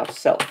has to have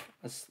self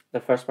as the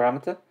first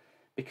parameter,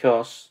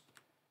 because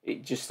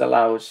it just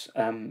allows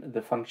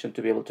the function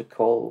to be able to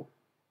call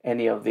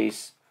any of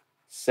these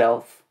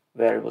self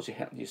variables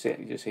you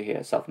see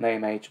here: self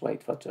name, age,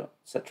 weight, photo,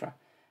 etc.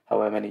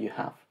 However many you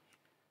have.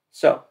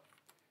 So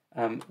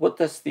what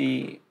does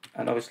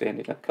and obviously I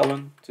need a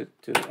colon to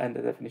end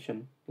the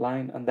definition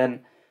line, and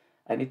then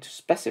I need to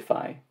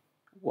specify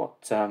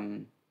what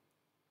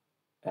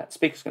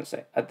speak is going to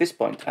say. At this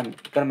point, I'm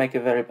going to make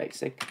it very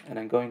basic, and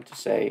I'm going to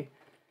say,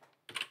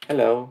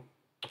 hello,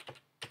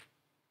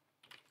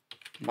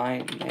 my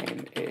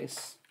name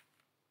is,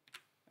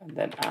 and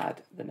then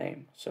add the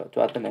name. So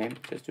to add the name,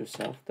 just do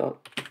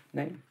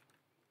self.name.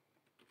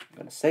 I'm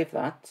going to save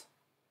that.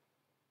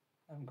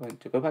 I'm going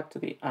to go back to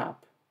the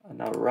app and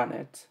now run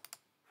it.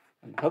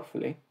 And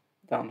hopefully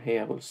down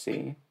here we'll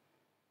see.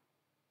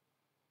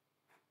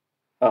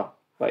 Oh,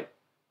 wait.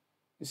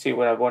 You see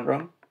what I've gone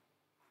wrong?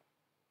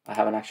 I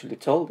haven't actually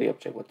told the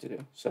object what to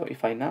do. So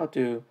if I now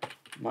do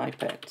my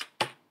pet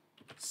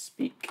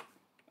speak,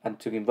 and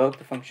to invoke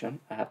the function,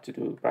 I have to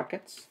do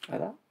brackets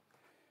like that.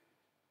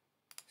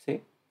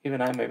 See,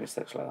 even I made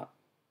mistakes like that.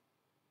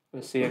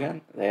 We'll see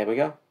again. There we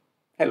go.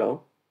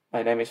 Hello,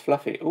 my name is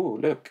Fluffy. Ooh,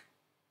 look.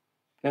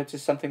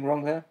 Notice something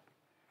wrong there?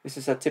 This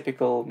is a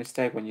typical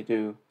mistake when you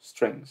do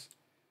strings.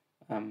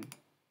 I'm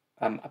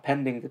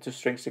appending the two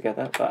strings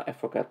together, but I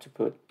forgot to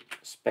put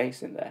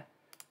space in there.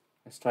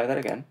 Let's try that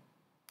again.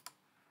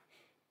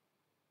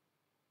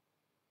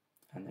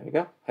 And there we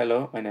go.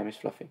 Hello, my name is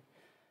Fluffy.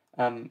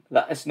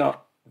 That is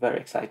not very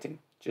exciting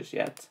just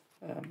yet.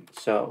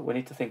 So we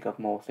need to think of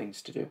more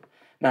things to do.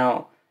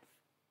 Now,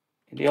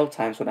 in the old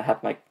times when I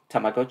had my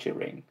Tamagotchi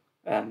ring,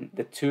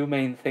 the two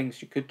main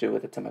things you could do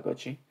with the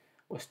Tamagotchi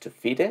was to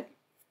feed it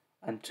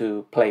and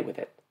to play with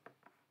it.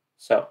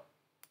 So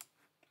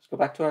let's go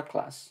back to our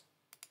class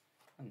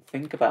and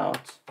think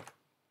about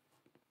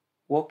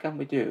what can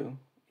we do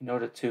in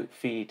order to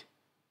feed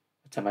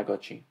the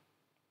Tamagotchi.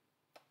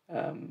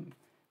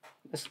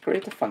 Let's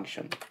create a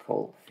function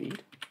called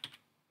feed.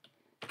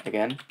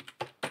 Again,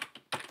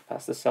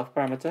 pass the self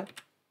parameter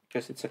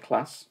because it's a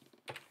class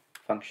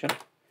function.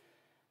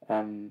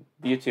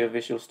 Beauty of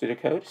Visual Studio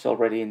Code is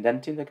already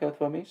indenting the code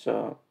for me,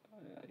 so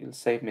it'll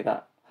save me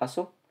that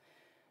hassle.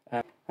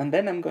 And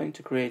then I'm going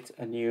to create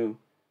a new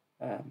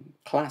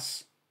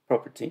class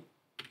property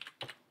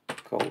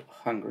called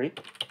hungry.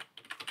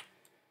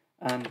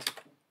 And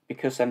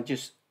because I'm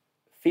just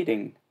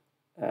feeding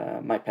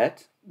my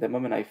pet, the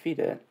moment I feed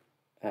it,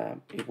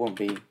 it won't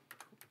be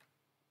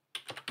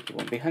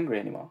hungry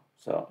anymore,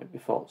 so it'll be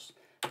false.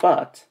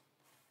 But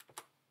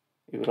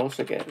it would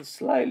also get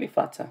slightly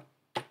fatter.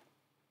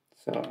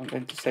 So I'm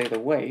going to say the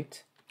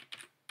weight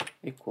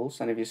equals,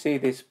 and if you see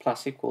this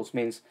plus equals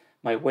means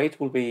my weight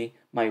will be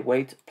my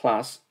weight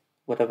plus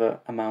whatever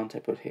amount I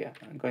put here.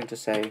 I'm going to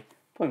say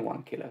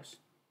 0.1 kilos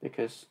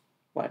because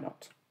why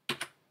not?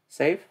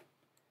 Save,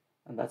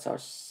 and that's our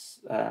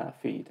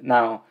feed.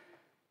 Now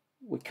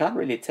we can't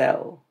really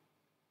tell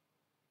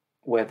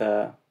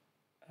whether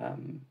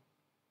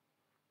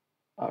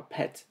our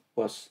pet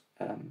was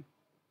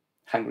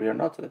hungry or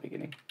not at the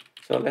beginning.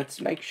 So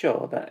let's make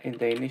sure that in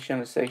the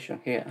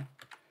initialization here,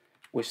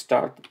 we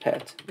start the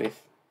pet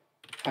with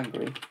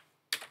hungry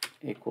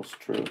equals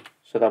true,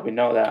 so that we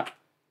know that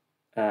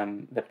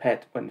the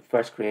pet, when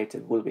first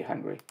created, will be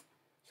hungry.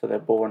 So they're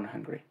born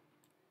hungry.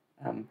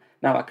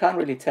 Now I can't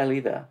really tell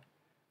either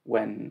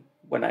when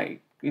I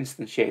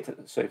instantiate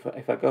it. So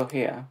if I go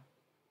here,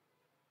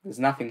 there's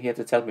nothing here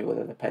to tell me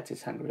whether the pet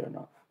is hungry or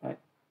not, right?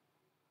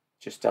 It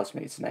just tells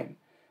me its name.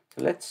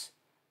 So let's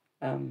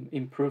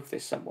improve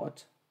this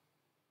somewhat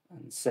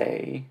and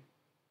say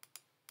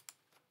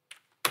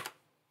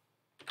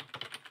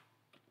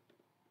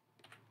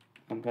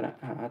I'm gonna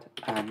add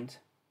and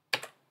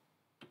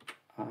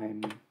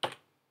I'm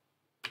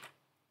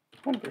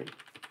hungry.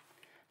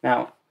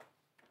 Now,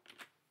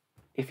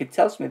 if it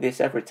tells me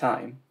this every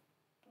time,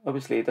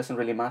 obviously it doesn't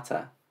really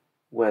matter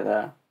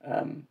whether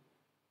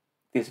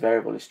this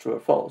variable is true or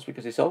false,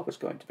 because it's always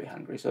going to be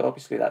hungry. So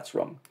obviously that's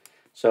wrong.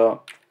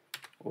 So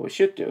what we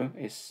should do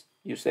is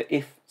use the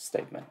if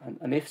statement. And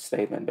an if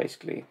statement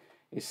basically,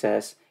 it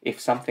says if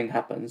something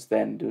happens,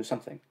 then do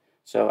something.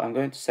 So I'm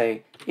going to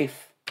say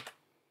if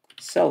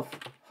self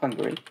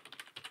hungry,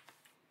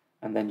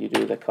 and then you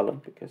do the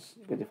colon because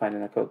we're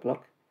defining a code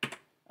block,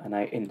 and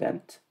I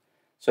indent.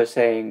 So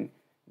saying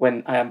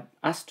when I am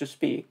asked to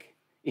speak,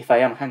 if I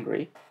am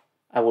hungry,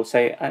 I will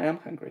say I am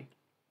hungry.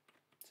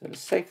 So let's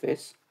save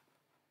this,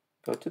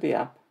 go to the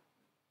app,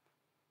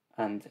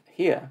 and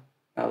here,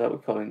 now that we're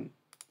calling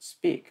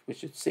speak, we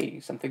should see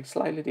something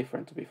slightly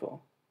different to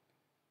before.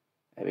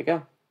 There we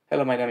go.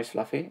 Hello, my name is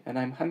Fluffy, and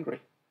I'm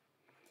hungry.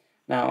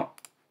 Now,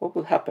 what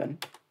will happen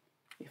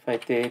if I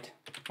did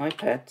my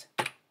pet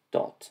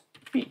dot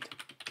feed?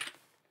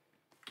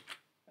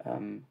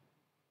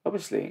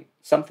 Obviously,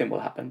 something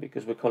will happen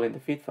because we're calling the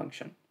feed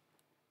function,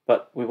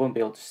 but we won't be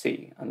able to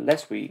see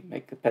unless we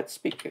make the pet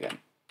speak again.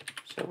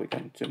 So we're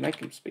going to make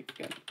him speak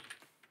again.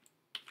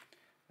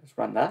 Let's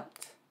run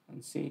that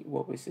and see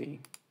what we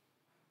see.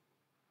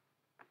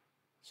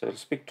 So it'll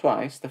speak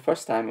twice. The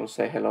first time it'll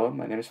say, hello,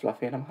 my name is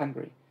Fluffy and I'm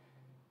hungry.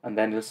 And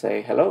then it'll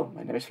say, hello,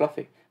 my name is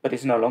Fluffy. But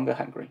it's no longer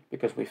hungry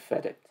because we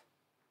fed it.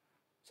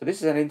 So this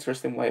is an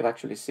interesting way of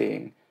actually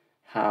seeing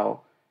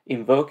how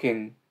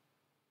invoking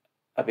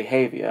a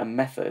behavior, a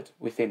method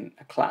within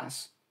a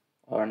class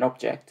or an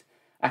object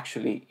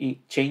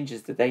actually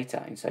changes the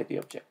data inside the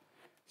object.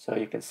 So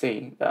you can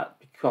see that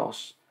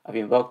because I've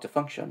invoked a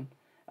function,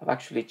 I've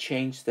actually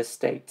changed the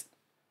state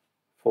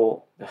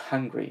for the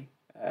hungry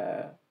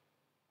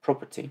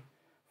property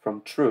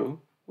from true,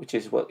 which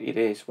is what it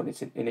is when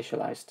it's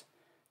initialized,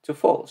 to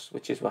false,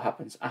 which is what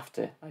happens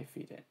after I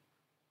feed it.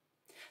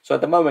 So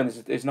at the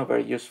moment, it's not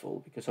very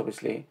useful because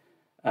obviously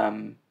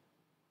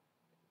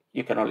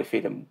you can only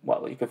feed them.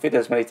 Well, you can feed it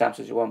as many times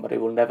as you want, but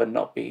it will never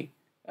not be.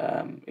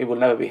 It will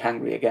never be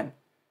hungry again.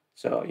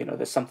 So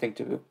there's something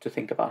to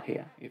think about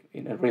here. If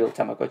in a real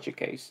Tamagotchi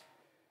case,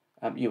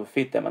 you will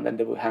feed them and then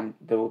they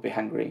will be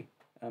hungry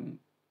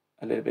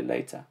a little bit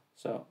later.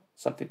 So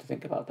something to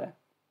think about there.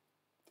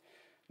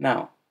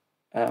 Now,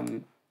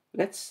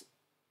 let's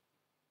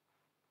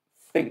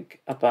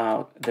think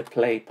about the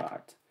play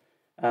part.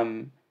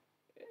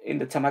 In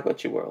the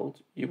Tamagotchi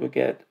world, you will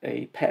get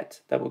a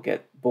pet that will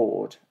get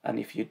bored, and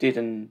if you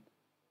didn't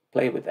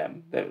play with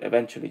them, they'll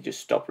eventually just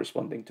stop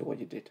responding to what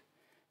you did.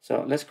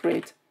 So let's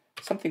create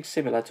something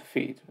similar to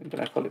feed. I'm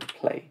going to call it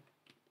play.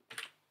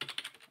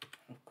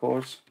 Of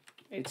course,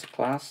 it's a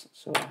class,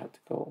 so I have to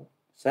call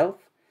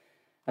self,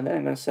 and then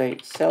I'm going to say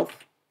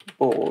self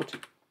bored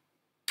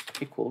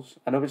equals,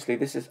 and obviously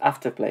this is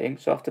after playing,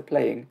 so after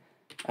playing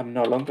I'm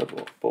no longer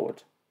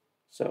bored,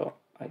 so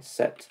I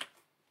set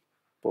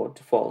bored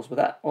to false, but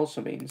that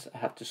also means I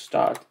have to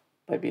start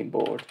by being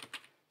bored.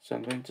 So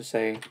I'm going to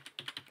say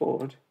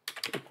bored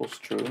equals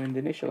true in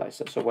the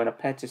initializer, so when a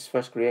pet is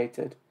first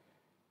created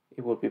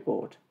it will be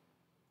bored.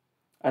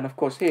 And of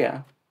course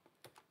here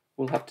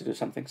we'll have to do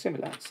something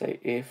similar, say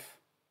if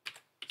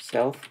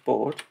self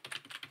bored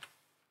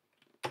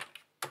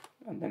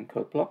and then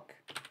code block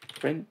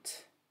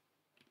print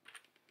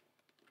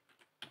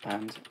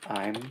and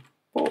I'm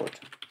bored.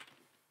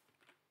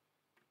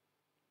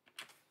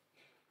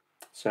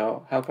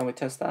 So how can we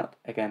test that?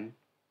 Again,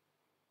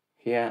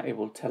 here it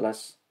will tell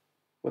us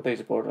whether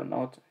it's bored or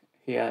not.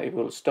 Here it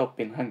will stop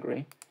being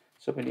hungry.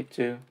 So we need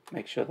to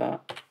make sure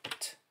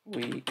that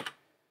we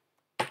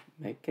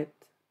make it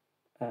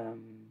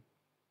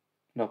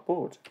not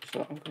bored.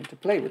 So I'm going to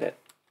play with it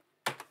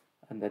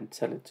and then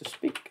tell it to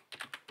speak.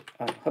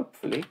 And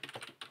hopefully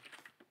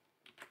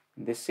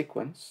in this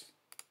sequence,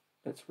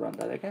 let's run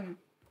that again.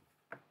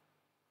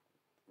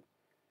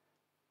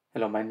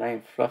 Hello, my name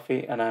is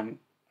Fluffy and I'm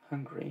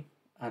hungry.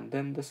 And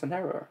then there's an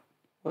error.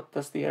 What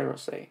does the error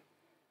say?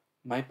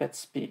 My pet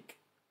speak.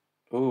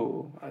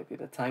 Ooh, I did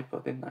a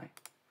typo, didn't I?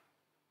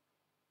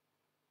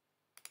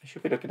 I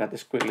should be looking at the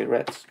squiggly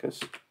reds because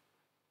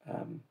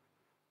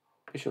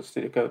Visual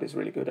Studio Code is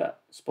really good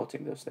at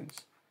spotting those things.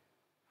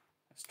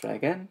 Let's try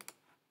again.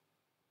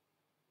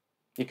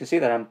 You can see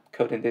that I'm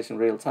coding this in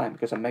real time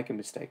because I'm making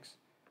mistakes.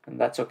 And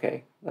that's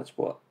okay. That's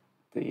what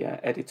the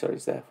editor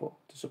is there for,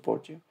 to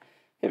support you.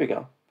 Here we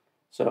go.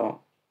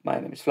 So my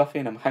name is Fluffy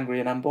and I'm hungry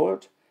and I'm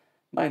bored.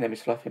 My name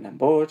is Fluffy and I'm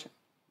bored.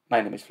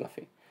 My name is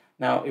Fluffy.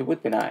 Now it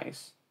would be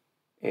nice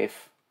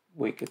if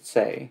we could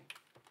say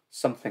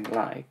something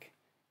like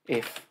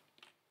if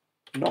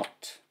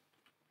not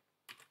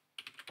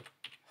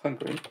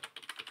hungry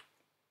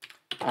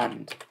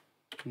and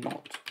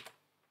not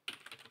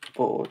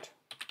bored,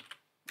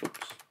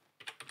 oops,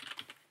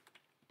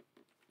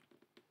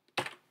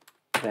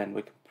 then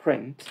we can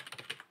print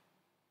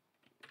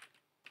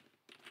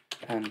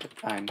and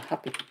I'm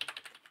happy.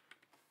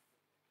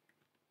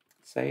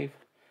 Save.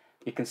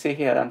 You can see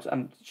here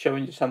I'm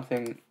showing you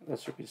something,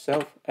 let's repeat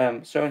yourself,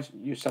 showing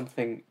you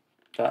something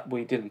that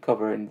we didn't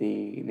cover in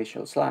the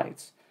initial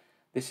slides.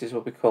 This is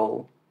what we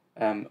call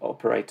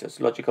operators,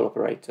 logical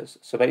operators.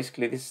 So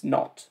basically this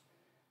not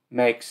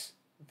makes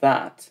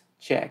that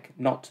check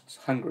not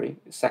hungry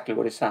exactly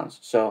what it sounds.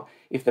 So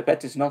if the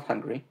pet is not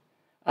hungry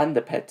and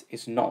the pet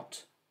is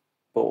not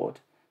bored,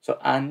 so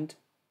and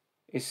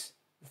is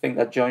the thing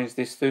that joins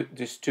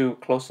these two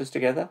clauses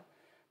together.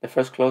 The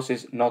first clause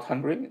is not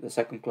hungry, the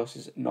second clause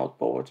is not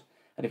bored.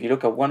 And if you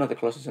look at one of the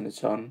clauses on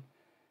its own,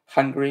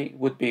 hungry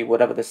would be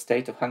whatever the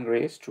state of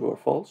hungry is, true or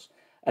false,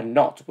 and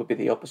not would be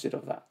the opposite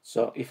of that.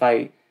 So if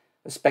I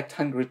expect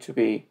hungry to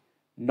be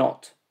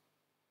not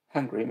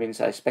hungry,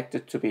 means I expect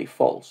it to be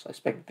false. I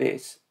expect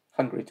this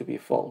hungry to be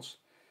false.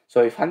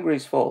 So if hungry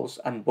is false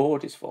and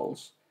bored is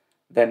false,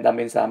 then that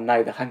means that I'm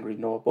neither hungry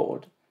nor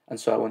bored. And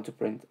so I want to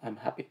print I'm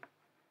happy.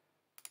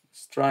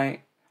 Let's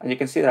try. And you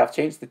can see that I've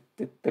changed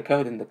the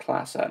code in the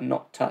class. I've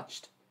not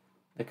touched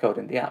the code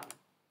in the app.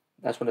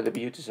 That's one of the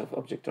beauties of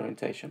object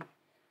orientation.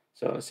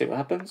 So let's see what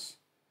happens.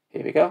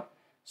 Here we go.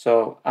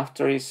 So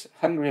after he's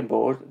hungry and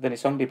bored, then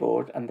he's only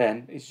bored, and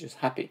then he's just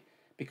happy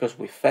because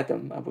we fed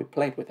him and we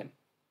played with him.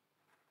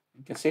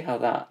 You can see how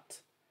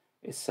that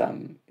is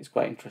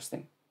quite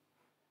interesting.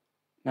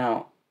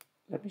 Now,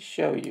 let me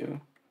show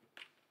you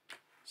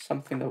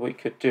something that we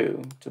could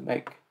do to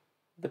make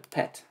the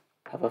pet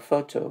have a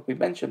photo. We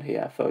mentioned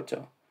here a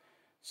photo.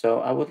 So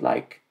I would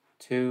like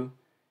to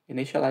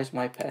initialize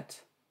my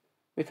pet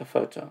with a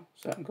photo.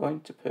 So I'm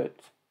going to put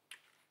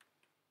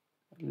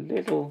a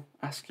little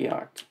ASCII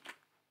art.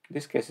 In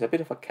this case, it's a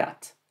bit of a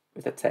cat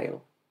with a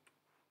tail.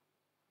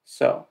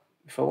 So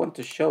if I want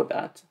to show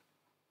that,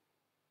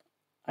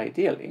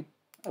 ideally,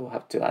 I will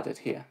have to add it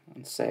here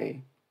and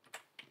say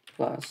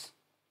plus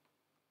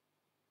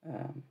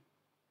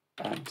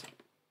and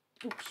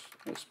oops,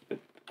 let's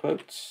put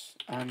quotes,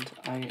 and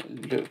I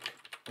look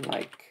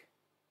like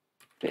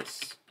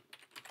this.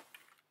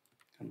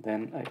 And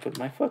then I put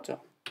my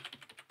photo.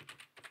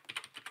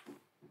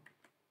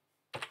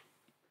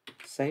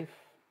 Save.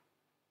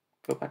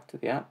 Go back to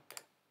the app.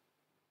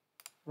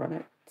 Run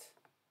it.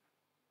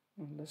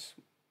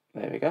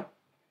 There we go.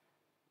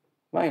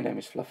 My name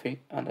is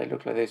Fluffy, and I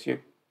look like this.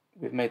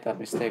 We've made that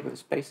mistake with the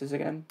spaces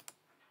again,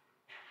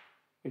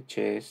 which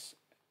is,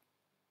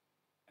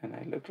 and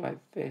I look like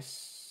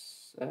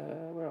this.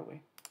 Where are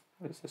we?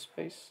 What is the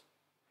space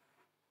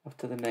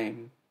after the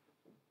name?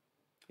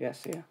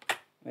 Yes, yeah.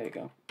 There you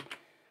go.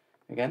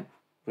 Again,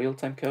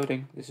 real-time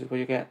coding. This is what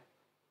you get.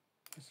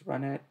 Let's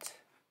run it.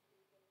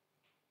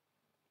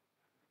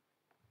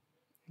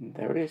 And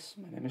there it is.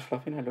 My name is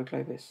Fluffy, and I look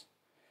like this.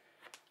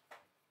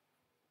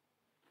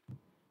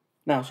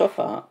 Now, so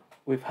far,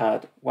 we've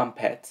had one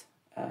pet,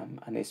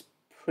 and it's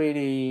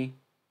pretty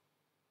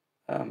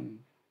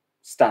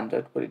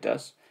standard what it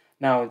does.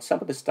 Now, in some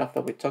of the stuff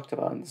that we talked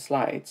about in the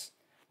slides,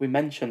 we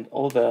mentioned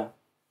all the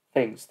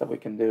things that we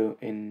can do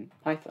in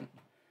Python.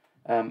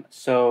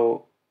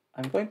 So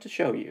I'm going to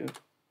show you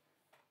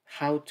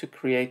how to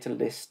create a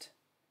list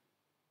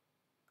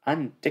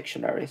and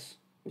dictionaries,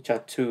 which are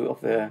two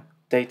of the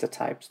data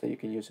types that you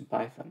can use in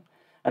Python,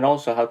 and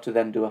also how to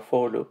then do a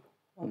for loop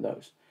on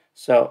those.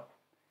 So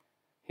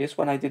here's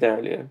one I did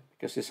earlier,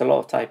 because it's a lot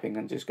of typing.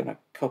 I'm just going to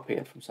copy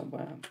it from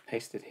somewhere and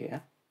paste it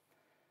here.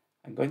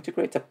 I'm going to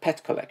create a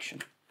pet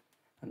collection.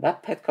 And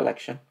that pet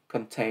collection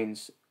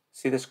contains,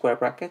 see the square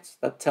brackets?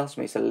 That tells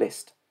me it's a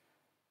list.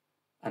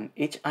 And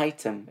each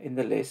item in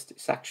the list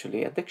is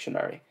actually a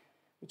dictionary,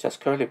 which has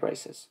curly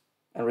braces.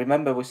 And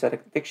remember, we said a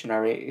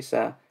dictionary is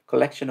a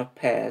collection of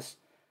pairs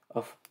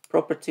of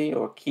property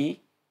or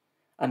key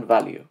and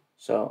value.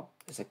 So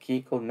there's a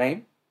key called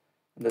name,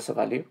 and there's a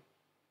value.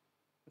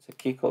 There's a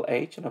key called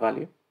age and a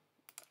value,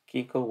 a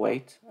key called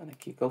weight, and a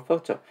key called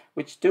photo,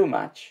 which do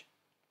match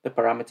the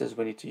parameters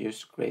we need to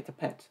use to create a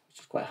pet, which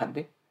is quite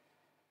handy.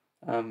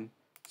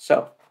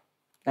 So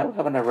now we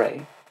have an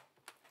array.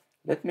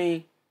 Let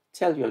me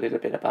tell you a little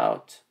bit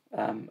about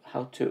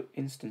how to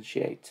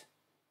instantiate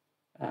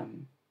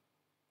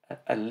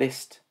a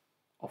list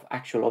of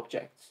actual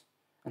objects.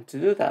 And to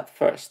do that,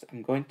 first,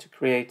 I'm going to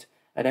create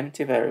an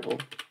empty variable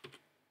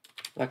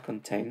that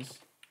contains,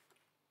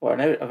 or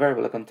a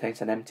variable that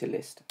contains an empty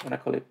list. I'm going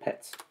to call it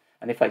pets.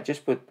 And if I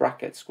just put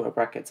brackets, square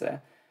brackets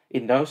there,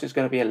 it knows it's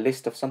going to be a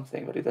list of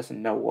something, but it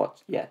doesn't know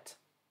what yet.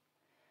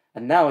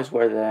 And now is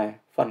where the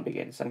fun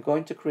begins. I'm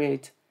going to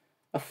create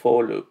a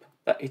for loop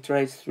that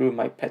iterates through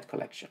my pet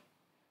collection.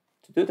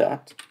 To do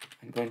that,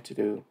 I'm going to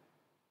do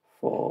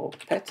for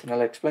pet, and I'll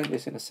explain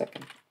this in a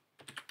second.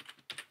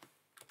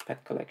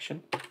 Pet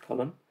collection,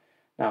 colon.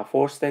 Now,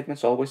 for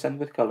statements always end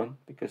with colon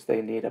because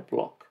they need a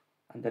block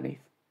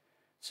underneath.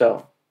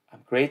 So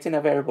I'm creating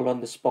a variable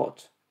on the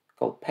spot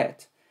called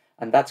pet,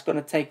 and that's going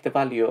to take the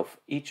value of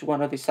each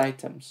one of these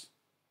items,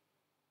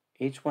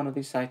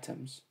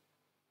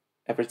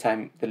 every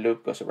time the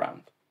loop goes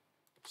around.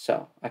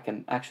 So I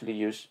can actually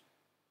use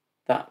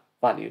that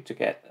value to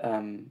get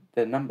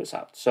the numbers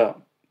out.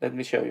 So let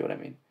me show you what I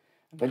mean.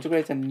 I'm going to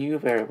create a new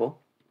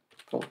variable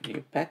called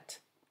new pet,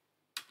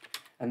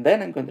 and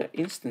then I'm going to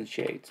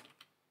instantiate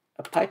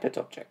a pipette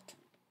object.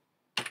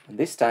 And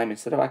this time,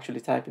 instead of actually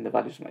typing the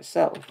values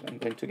myself, I'm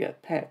going to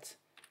get pet,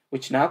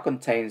 which now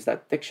contains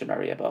that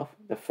dictionary above,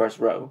 the first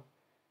row,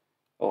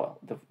 or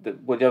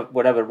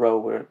whatever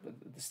row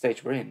the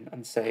stage we're in,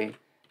 and say,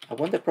 I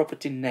want the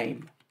property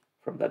name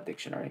from that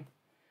dictionary.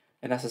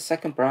 And as a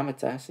second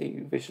parameter,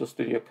 see, Visual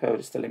Studio Code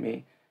is telling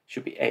me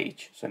should be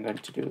age. So I'm going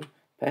to do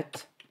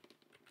pet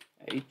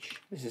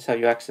age. This is how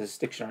you access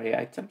dictionary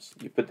items.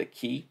 You put the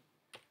key,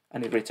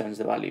 and it returns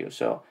the value.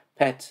 So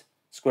pet,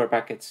 square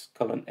brackets,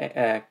 colon,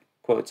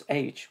 quotes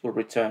age will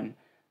return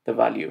the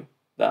value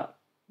that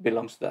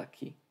belongs to that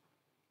key.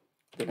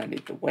 Then I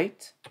need the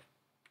weight.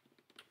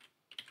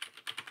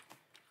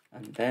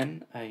 And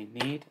then I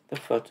need the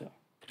photo.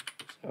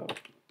 So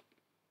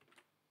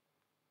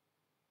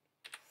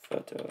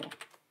photo.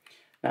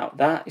 Now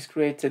that is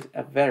created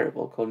a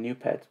variable called new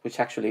pet, which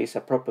actually is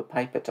a proper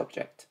pipette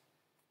object.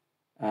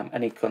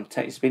 And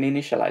it's been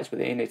initialized with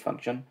the init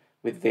function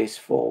with these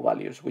 4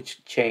 values,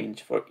 which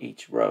change for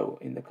each row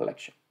in the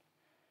collection.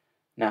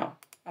 Now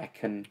I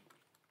can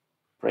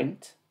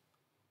print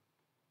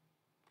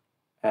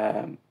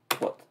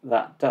what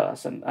that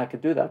does, and I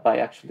could do that by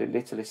actually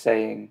literally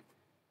saying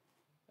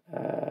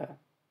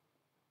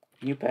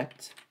new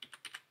pet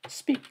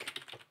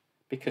speak,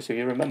 because if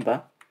you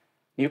remember,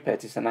 new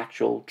pet is an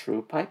actual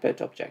true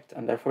pipette object,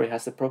 and therefore it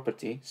has the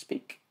property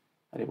speak,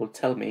 and it will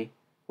tell me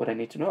what I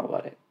need to know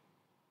about it.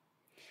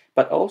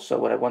 But also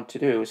what I want to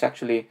do is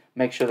actually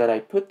make sure that I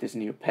put this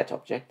new pet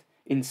object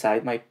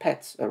inside my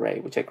pets array,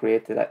 which I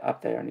created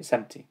up there and it's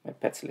empty, my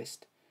pets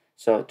list.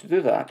 So to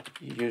do that,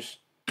 you use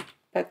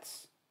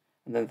pets,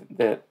 and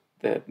then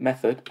the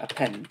method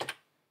append,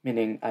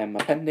 meaning I'm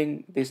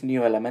appending this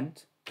new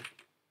element,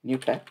 new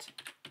pet,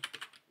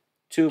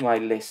 to my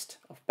list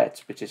of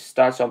pets, which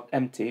starts off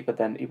empty, but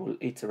then it will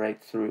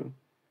iterate through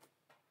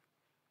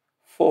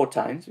 4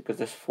 times because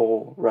there's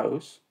 4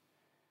 rows.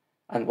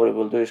 And what it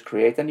will do is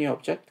create a new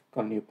object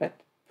called new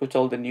pet, put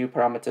all the new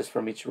parameters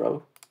from each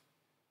row,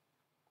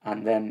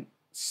 and then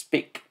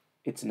speak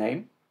its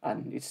name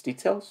and its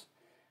details,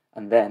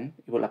 and then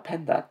it will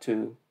append that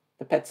to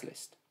the pets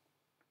list.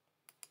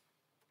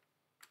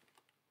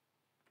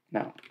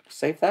 Now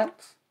save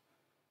that,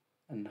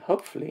 and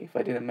hopefully, if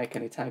I didn't make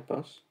any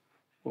typos,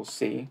 we'll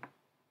see.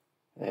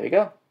 There we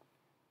go.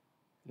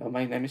 Hello,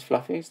 my name is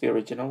Fluffy, it's the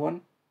original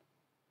one.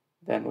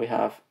 Then we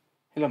have,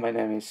 hello, my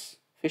name is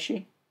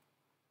Fishy.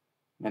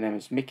 My name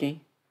is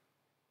Mickey.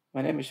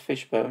 My name is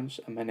Fishbones,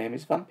 and my name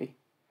is Vampy.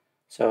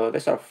 So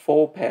these are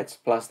 4 pets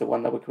plus the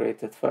one that we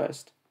created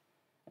first.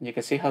 And you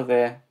can see how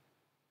the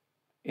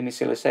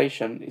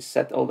initialization is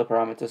set all the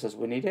parameters as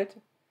we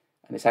needed,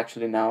 and it's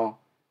actually now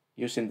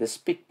using the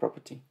speak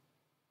property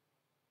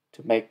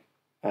to make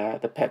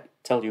the pet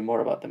tell you more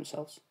about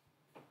themselves.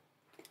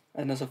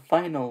 And as a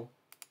final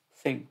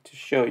thing to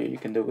show you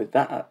can do with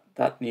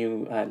that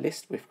new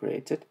list we've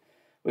created,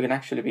 we can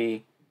actually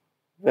be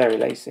very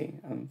lazy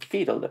and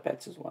feed all the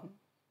pets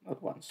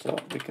at once. So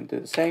we can do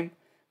the same,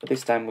 but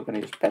this time we're going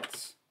to use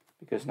pets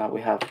because now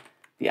we have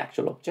the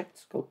actual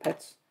object called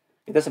pets.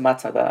 It doesn't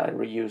matter that I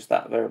reuse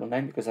that variable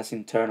name because that's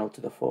internal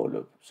to the for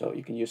loop. So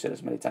you can use it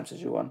as many times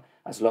as you want,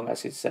 as long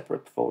as it's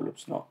separate for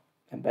loops, not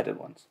embedded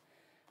ones.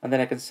 And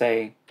then I can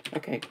say,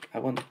 okay, I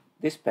want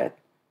this pet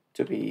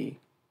to be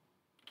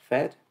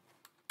fed.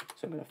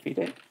 So I'm going to feed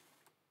it.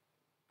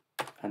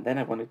 And then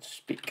I want it to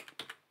speak.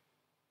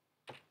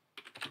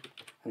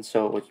 And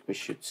so what we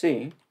should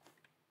see,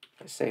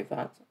 if I save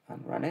that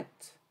and run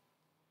it,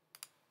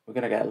 we're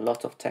going to get a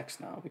lot of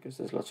text now because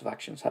there's lots of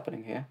actions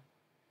happening here.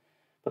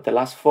 But the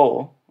last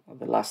 4, or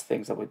the last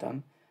things that we've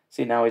done,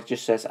 see now it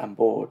just says I'm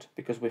bored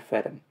because we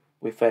fed them.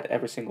 We fed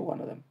every single one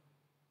of them.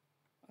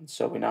 And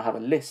so we now have a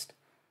list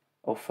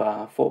of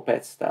 4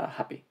 pets that are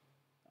happy.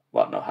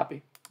 Well, not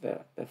happy,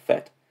 they're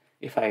fed.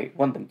 If I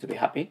want them to be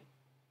happy,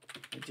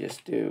 I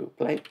just do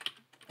play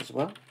as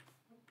well,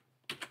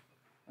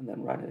 and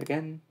then run it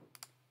again.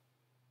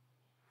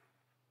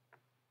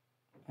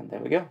 And there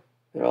we go,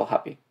 they're all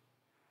happy.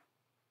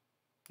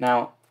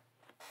 Now,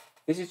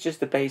 this is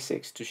just the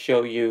basics to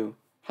show you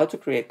how to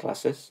create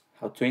classes,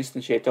 how to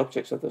instantiate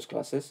objects of those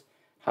classes,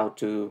 how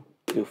to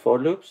do for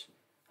loops,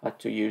 how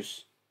to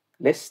use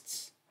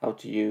lists, how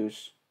to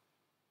use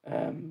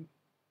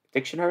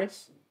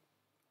dictionaries.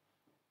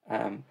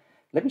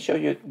 Let me show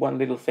you one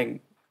little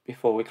thing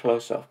before we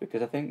close off,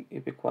 because I think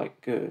it'd be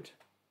quite good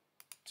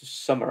to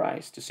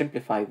summarize, to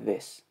simplify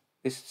this.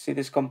 See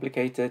this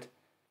complicated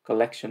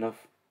collection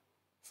of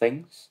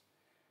things?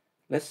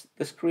 Let's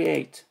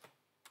create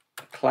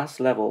a class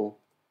level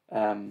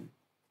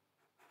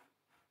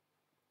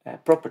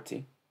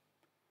property,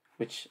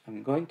 which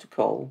I'm going to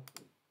call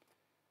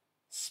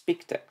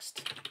speak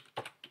text.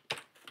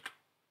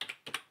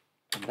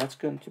 And that's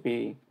going to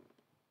be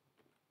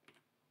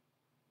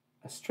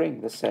a string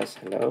that says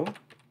hello,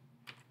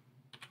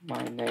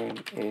 my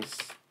name is,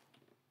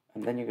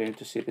 and then you're going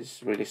to see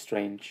this really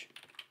strange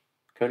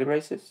curly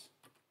braces,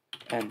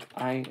 and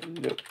I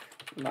look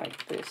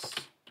like this,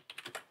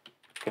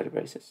 curly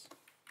braces.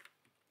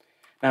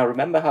 Now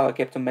remember how I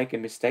kept on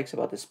making mistakes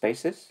about the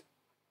spaces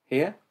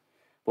here?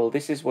 Well,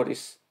 this is what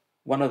is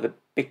one of the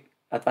big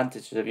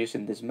advantages of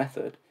using this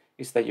method,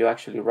 is that you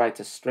actually write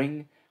a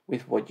string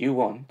with what you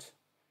want,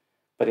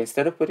 but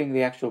instead of putting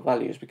the actual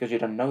values, because you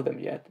don't know them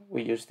yet,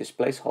 we use this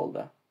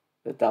placeholder,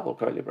 the double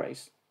curly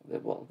brace, the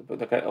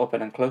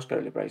open and close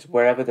curly brace,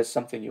 wherever there's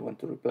something you want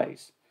to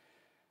replace.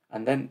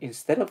 And then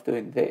instead of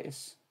doing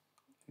this,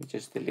 we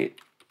just delete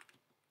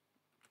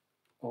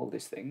all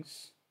these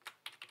things.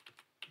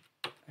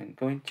 I'm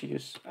going to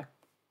use a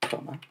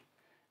comma,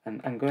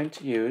 and I'm going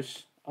to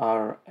use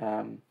our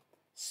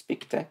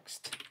speak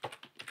text,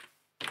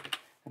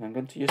 and I'm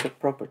going to use a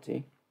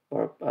property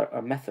or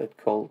a method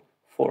called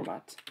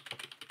format,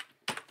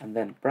 and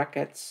then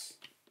brackets,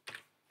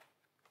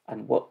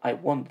 and what I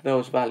want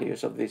those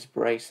values of these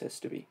braces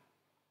to be.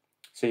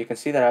 So you can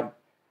see that I'm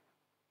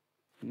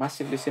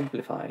massively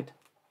simplified.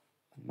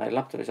 My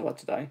laptop is about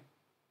to die.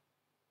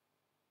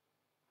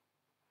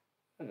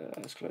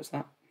 Let's close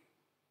that.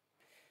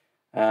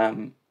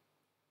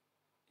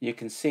 You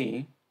can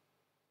see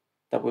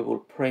that we will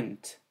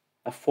print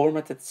a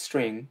formatted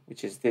string,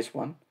 which is this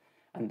one,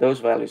 and those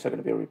values are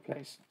going to be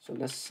replaced. So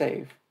let's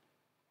save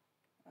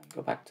and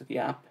go back to the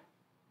app,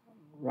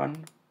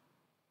 run,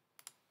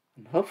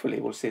 and hopefully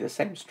we'll see the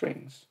same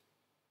strings.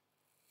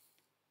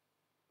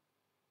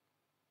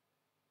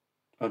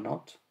 or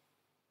not.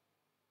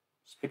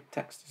 Speak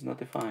text is not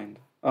defined.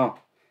 Oh,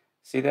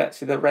 see that?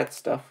 See the red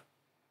stuff?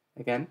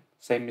 Again,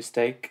 same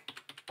mistake.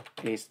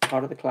 Is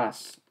part of the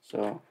class.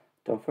 So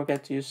don't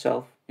forget to use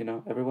self. You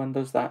know, everyone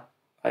does that.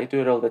 I do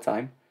it all the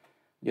time.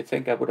 You'd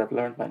think I would have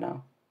learned by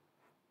now.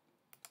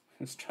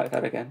 Let's try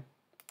that again.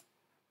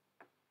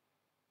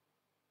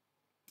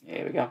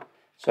 Here we go.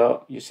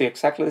 So you see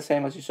exactly the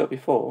same as you saw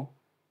before,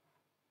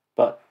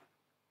 but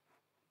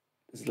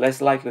it's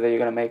less likely that you're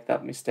going to make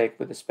that mistake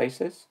with the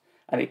spaces,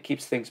 and it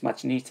keeps things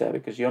much neater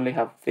because you only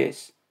have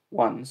this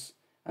once,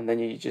 and then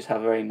you just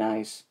have very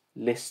nice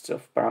lists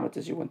of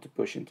parameters you want to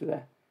push into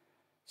there.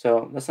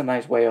 So that's a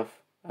nice way of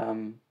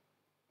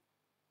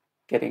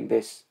getting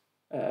this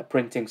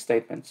printing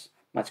statements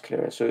much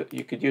clearer. So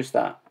you could use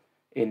that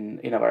in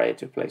a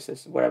variety of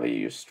places, wherever you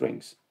use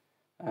strings.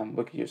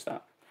 We could use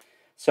that.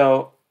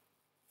 So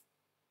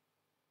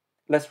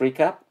let's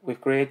recap. We've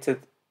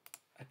created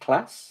a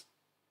class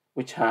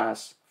which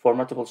has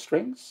formatable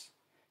strings.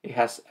 It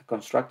has a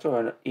constructor or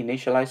an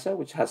initializer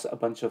which has a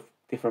bunch of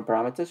different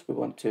parameters we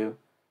want to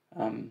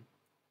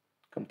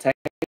contain.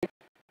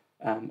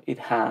 It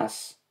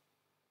has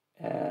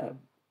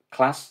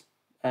class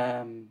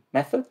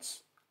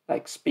methods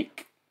like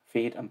speak,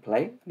 feed, and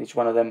play, and each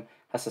one of them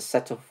has a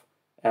set of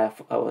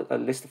a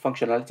list of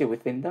functionality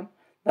within them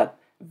that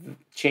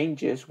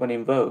changes when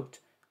invoked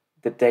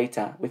the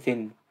data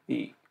within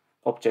the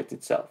object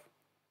itself.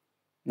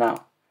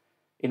 Now,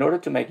 in order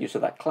to make use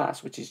of that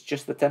class, which is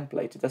just the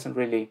template, it doesn't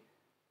really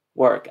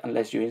work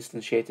unless you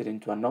instantiate it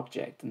into an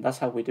object, and that's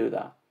how we do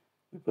that.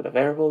 We put a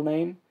variable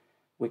name,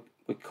 we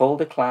call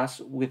the class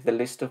with the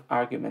list of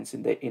arguments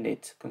in the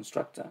init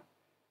constructor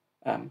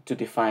to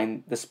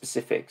define the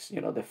specifics,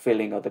 the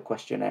filling of the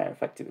questionnaire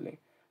effectively,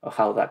 or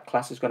how that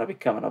class is going to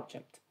become an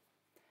object.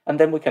 And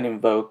then we can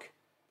invoke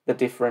the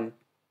different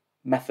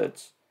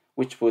methods,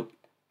 which would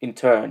in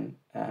turn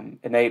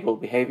enable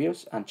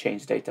behaviors and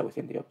change data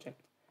within the object.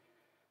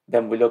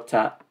 Then we looked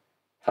at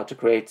how to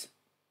create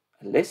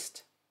a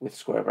list with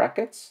square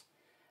brackets.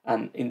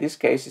 And in this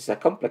case, it's a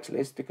complex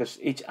list because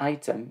each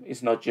item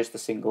is not just a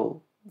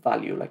single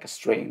value like a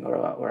string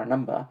or a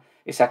number.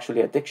 It's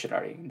actually a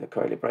dictionary in the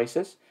curly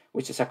braces,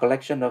 which is a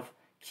collection of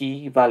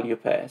key value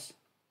pairs,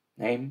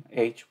 name,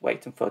 age,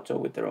 weight, and photo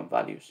with their own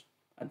values.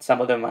 And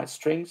some of them are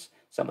strings,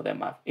 some of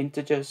them are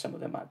integers, some of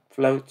them are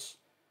floats,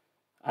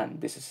 and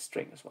this is a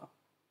string as well.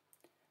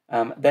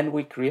 Then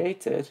we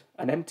created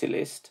an empty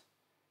list,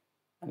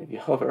 and if you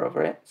hover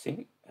over it,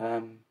 see,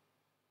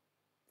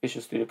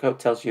 Visual Studio Code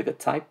tells you the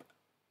type,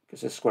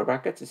 because the square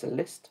brackets is a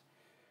list.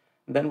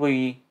 And then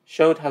we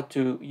showed how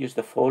to use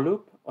the for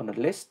loop on a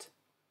list,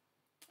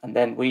 and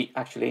then we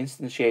actually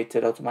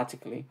instantiated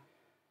automatically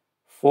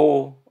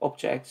 4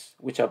 objects,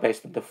 which are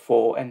based on the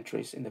 4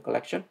 entries in the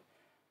collection,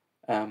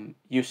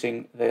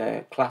 using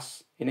the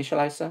class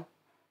initializer,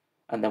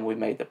 and then we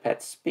made the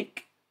pets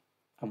speak,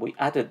 and we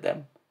added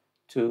them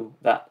to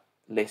that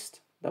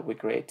list that we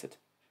created.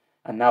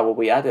 And now what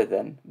we added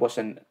then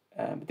wasn't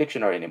a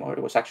dictionary anymore,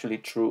 it was actually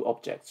true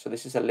objects. So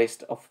this is a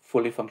list of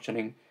fully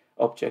functioning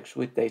objects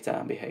with data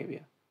and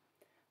behavior.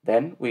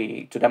 Then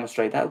to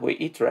demonstrate that, we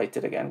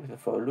iterated again with a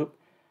for loop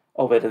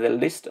over the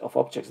list of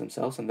objects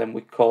themselves, and then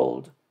we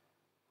called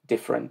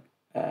different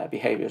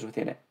behaviors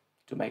within it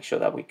to make sure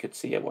that we could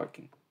see it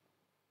working.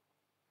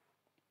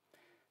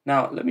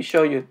 Now, let me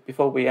show you,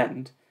 before we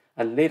end,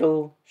 a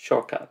little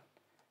shortcut.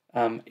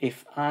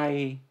 If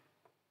I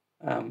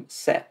want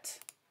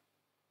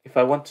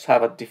to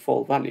have a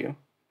default value,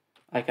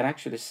 I can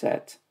actually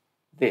set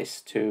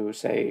this to,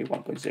 say,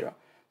 1.0.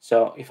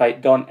 So if I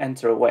don't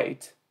enter a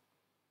weight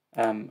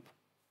and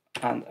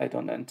I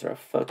don't enter a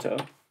photo,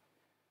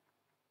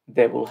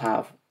 they will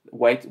have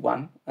weight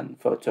 1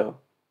 and photo,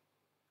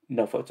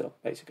 no photo,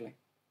 basically.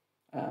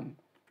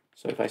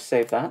 So if I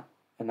save that,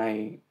 and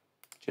I,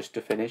 just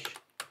to finish,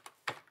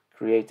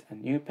 create a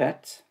new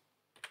pet,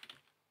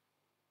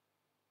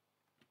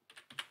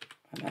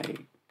 and I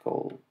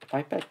call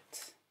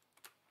pipette,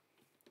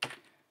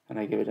 and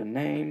I give it a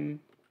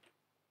name,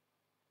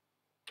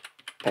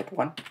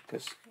 pet1,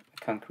 because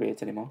I can't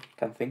create anymore,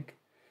 can't think,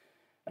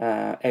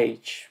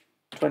 age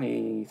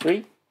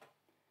 23,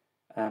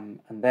 and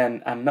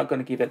then I'm not going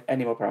to give it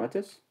any more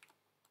parameters,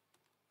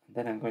 and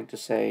then I'm going to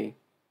say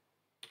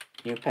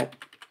new pet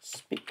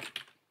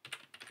speak,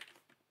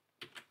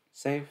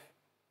 save.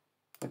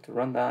 I'm going to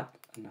run that,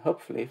 and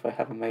hopefully, if I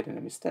haven't made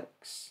any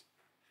mistakes,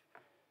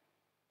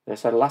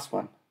 there's our last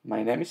one.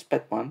 My name is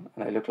pet1,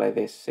 and I look like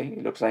this. See,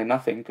 it looks like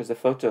nothing because the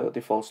photo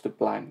defaults to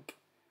blank.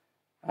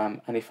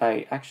 And if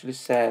I actually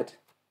said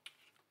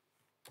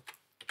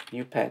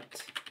new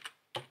pet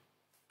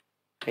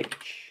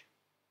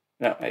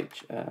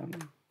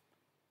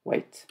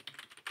weight,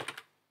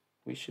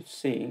 we should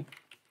see,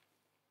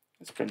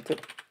 let's print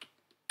it.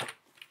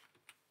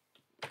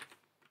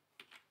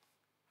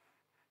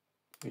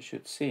 We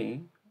should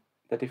see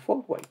the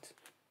default weight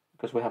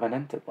because we haven't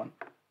entered one.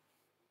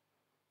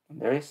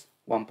 And there is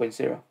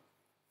 1.0.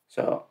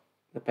 So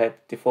the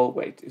pet default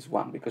weight is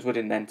 1 because we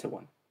didn't enter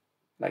one,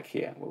 like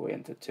here where we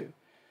entered 2.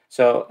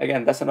 So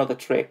again, that's another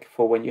trick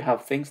for when you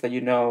have things that you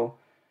know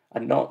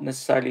are not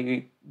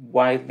necessarily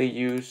widely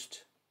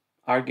used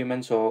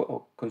arguments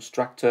or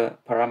constructor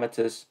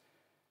parameters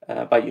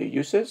by your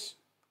users,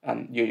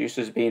 and your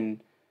users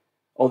being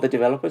all the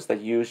developers that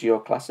use your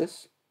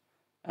classes.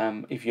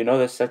 If you know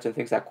there's certain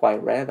things that are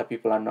quite rare that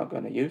people are not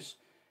going to use,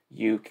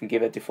 you can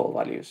give it default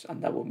values,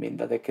 and that will mean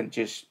that they can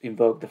just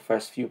invoke the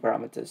first few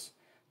parameters.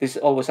 This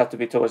always have to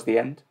be towards the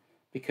end,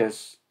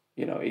 because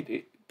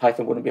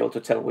Python wouldn't be able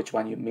to tell which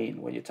one you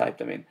mean when you type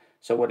them in.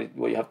 So what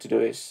you have to do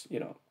is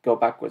go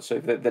backwards. So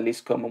if the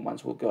least common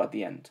ones will go at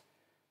the end,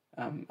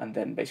 and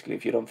then basically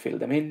if you don't fill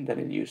them in, then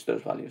it'll use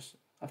those values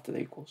after the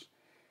equals.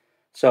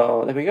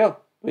 So there we go.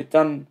 We've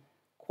done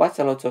quite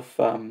a lot of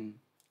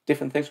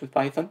different things with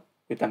Python.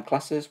 We've done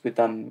classes, we've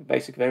done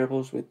basic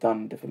variables, we've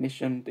done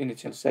definition,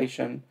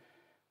 initialization,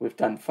 we've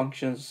done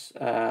functions,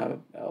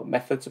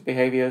 methods of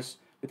behaviors,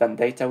 we've done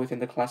data within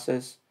the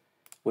classes,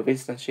 we've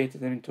instantiated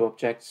them into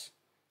objects,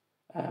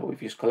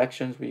 we've used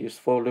collections, we used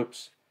for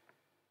loops.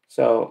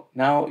 So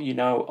now you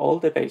know all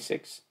the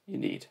basics you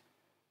need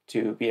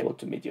to be able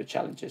to meet your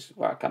challenges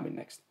what are coming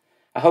next.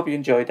 I hope you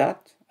enjoyed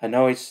that. I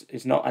know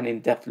it's not an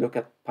in-depth look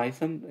at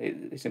Python.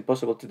 It's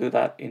impossible to do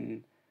that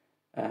in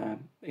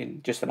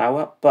just an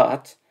hour,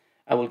 but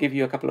I will give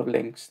you a couple of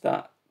links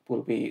that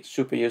will be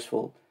super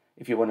useful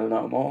if you want to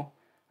know more.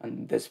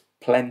 And there's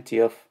plenty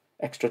of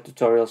extra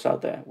tutorials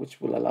out there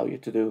which will allow you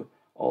to do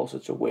all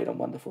sorts of weird and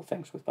wonderful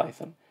things with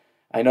Python.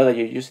 I know that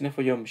you're using it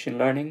for your machine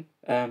learning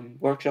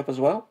workshop as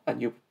well,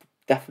 and you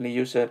definitely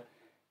use it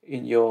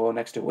in your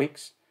next 2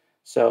 weeks.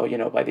 So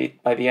by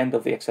the end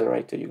of the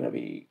accelerator, you're going to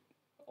be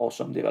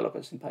awesome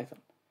developers in Python.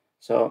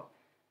 So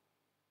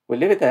we'll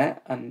leave it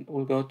there, and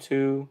we'll go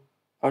to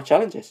our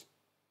challenges.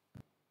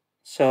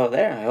 So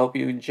there, I hope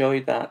you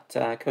enjoyed that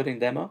coding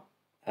demo.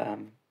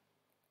 And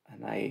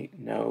I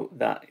know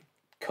that it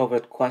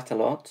covered quite a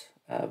lot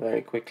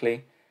very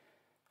quickly.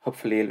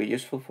 Hopefully it'll be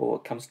useful for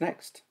what comes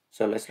next.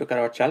 So let's look at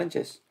our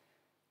challenges.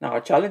 Now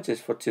our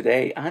challenges for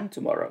today and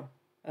tomorrow,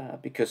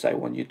 because I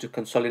want you to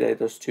consolidate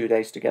those 2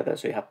 days together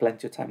so you have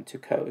plenty of time to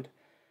code,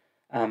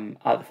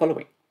 are the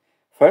following.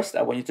 First,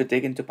 I want you to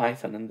dig into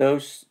Python, and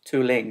those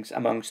 2 links,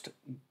 amongst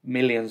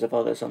millions of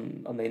others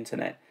on the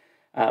internet,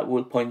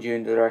 will point you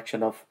in the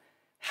direction of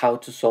how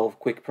to solve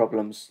quick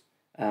problems,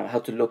 how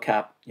to look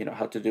up,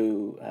 how to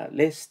do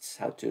lists,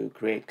 how to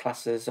create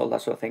classes, all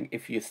that sort of thing.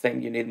 If you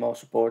think you need more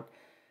support,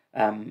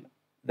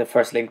 the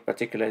first link in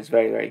particular is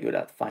very, very good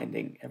at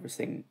finding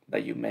everything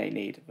that you may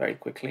need very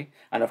quickly.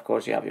 And of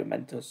course, you have your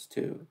mentors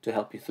to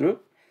help you through.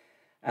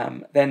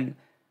 Then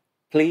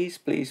please,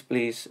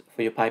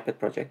 for your Pipette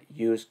project,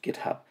 use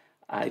GitHub.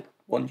 I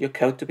want your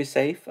code to be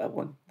safe. I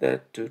want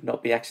there to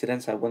not be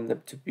accidents. I want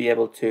them to be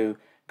able to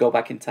go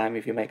back in time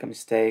if you make a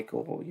mistake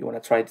or you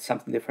want to try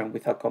something different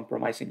without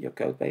compromising your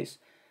code base.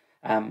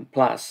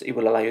 Plus, it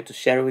will allow you to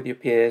share it with your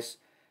peers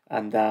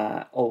and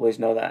always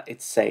know that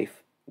it's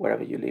safe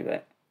wherever you leave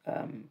it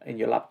in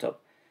your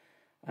laptop.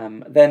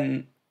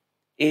 Then,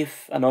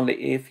 if and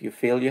only if you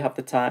feel you have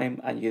the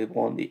time and you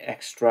want the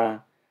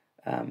extra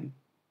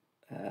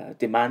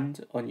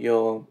demand on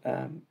your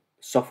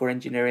software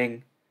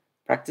engineering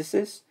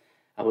practices,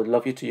 I would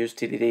love you to use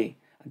TDD.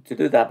 And to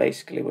do that,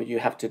 basically, what you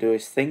have to do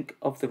is think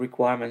of the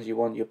requirements you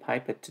want your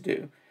Pipette to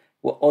do.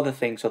 What other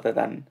things other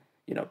than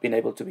being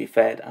able to be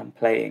fed and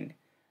playing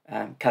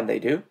can they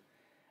do?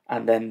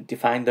 And then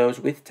define those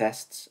with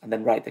tests, and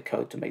then write the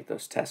code to make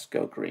those tests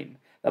go green.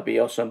 That'd be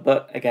awesome.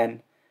 But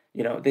again,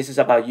 this is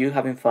about you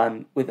having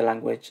fun with the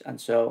language,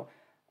 and so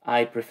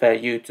I prefer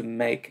you to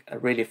make a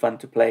really fun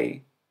to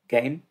play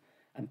game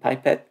and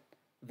Pipette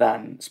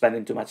than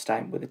spending too much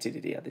time with the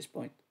TDD at this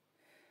point.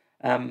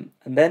 And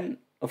then,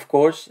 of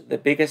course, the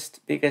biggest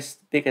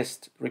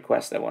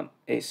request I want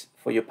is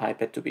for your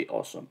Pipette to be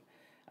awesome.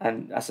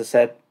 And as I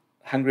said,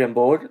 hungry and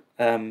bored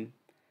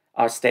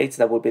are states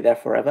that will be there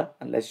forever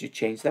unless you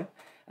change them.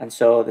 And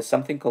so there's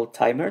something called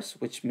timers,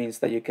 which means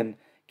that you can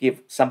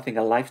give something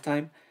a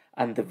lifetime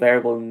and the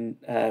variable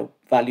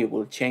value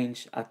will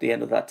change at the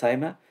end of that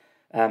timer.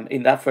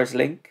 In that first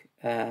link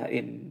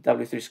in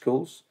W3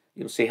 Schools,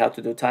 you'll see how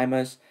to do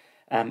timers.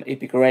 It'd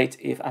be great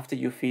if after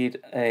you feed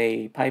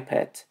a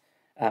Pipette,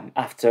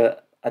 after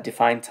a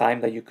defined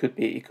time that it could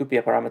be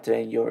a parameter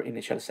in your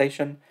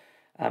initialization,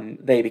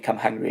 they become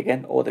hungry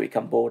again or they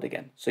become bored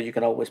again. So you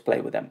can always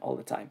play with them all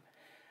the time.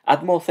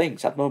 Add more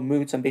things, add more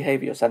moods and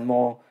behaviors, add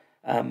more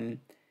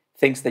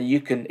things that you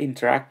can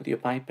interact with your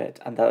Pipette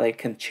and that they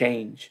can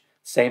change,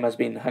 same as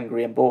being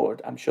hungry and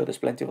bored. I'm sure there's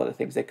plenty of other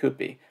things they could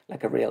be,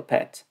 like a real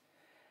pet.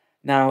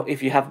 Now,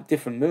 if you have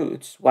different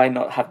moods, why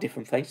not have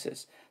different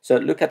faces? So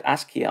look at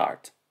ASCII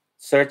art.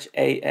 Search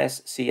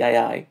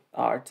ASCII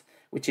art,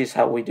 which is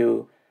how we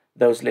do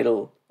those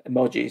little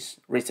emojis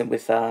written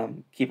with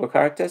keyboard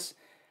characters.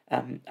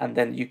 And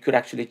then you could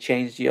actually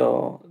change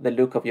the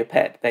look of your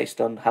pet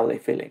based on how they're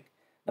feeling.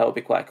 That would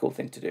be quite a cool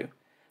thing to do.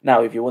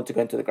 Now, if you want to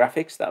go into the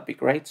graphics, that would be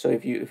great. So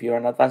if you're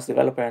an advanced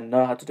developer and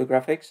know how to do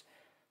graphics,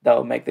 that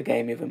will make the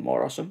game even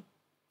more awesome.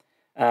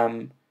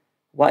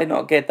 Why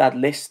not get that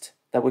list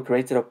that we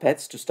created of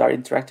pets to start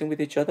interacting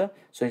with each other.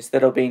 So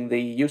instead of being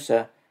the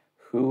user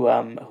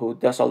who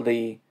does all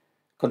the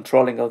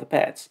controlling of the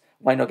pets,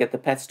 why not get the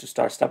pets to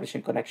start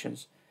establishing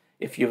connections?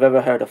 If you've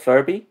ever heard of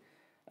Furby,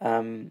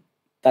 um,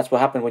 that's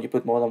what happened when you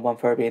put more than one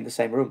Furby in the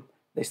same room.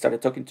 They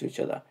started talking to each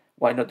other.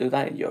 Why not do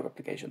that in your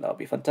application? That would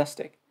be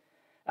fantastic.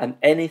 And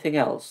anything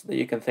else that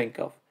you can think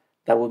of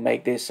that will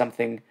make this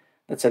something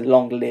that's a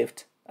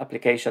long-lived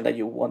application that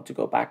you want to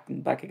go back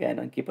and back again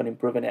and keep on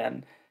improving it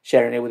and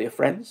sharing it with your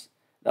friends,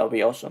 that would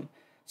be awesome.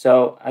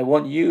 So I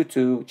want you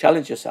to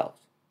challenge yourself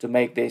to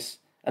make this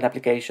an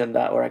application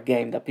that or a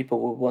game that people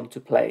will want to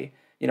play.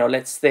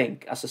 Let's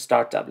think as a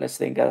startup. Let's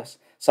think as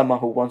someone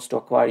who wants to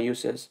acquire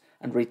users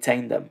and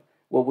retain them.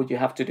 What would you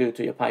have to do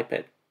to your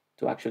Pipette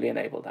to actually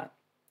enable that?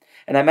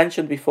 And I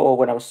mentioned before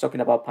when I was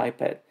talking about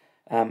Pipette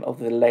of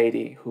the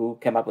lady who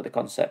came up with the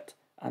concept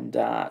and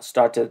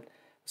started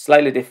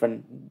slightly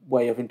different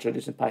way of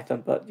introducing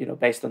Python, but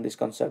based on this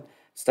concept,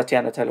 it's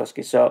Tatiana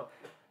Tylowski. So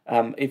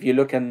if you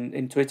look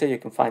in Twitter, you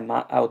can find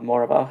out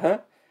more about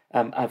her.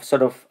 I've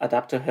sort of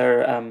adapted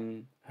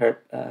her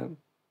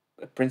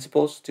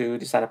principles to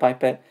design a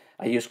pipette.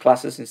 I use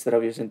classes instead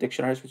of using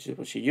dictionaries, which is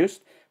what she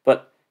used.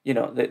 But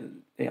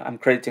I'm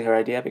crediting her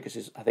idea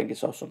because I think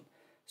it's awesome.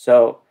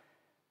 So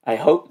I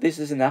hope this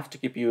is enough to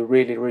keep you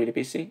really, really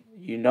busy.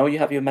 You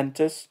have your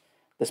mentors.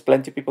 There's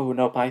plenty of people who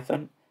know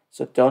Python,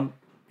 so don't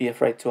be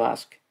afraid to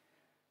ask,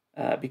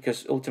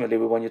 because ultimately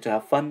we want you to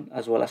have fun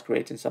as well as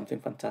creating something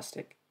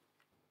fantastic.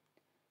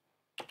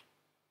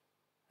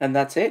 And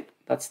that's it.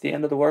 That's the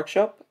end of the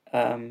workshop.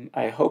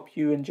 I hope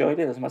you enjoyed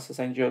it as much as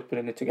I enjoyed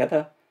putting it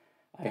together.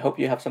 I hope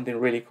you have something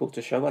really cool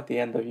to show at the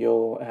end of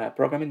your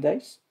programming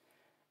days.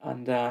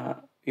 And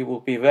it will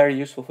be very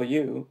useful for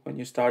you when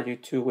you start your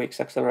 2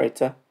 weeks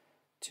accelerator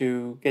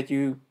to get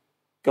you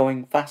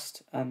going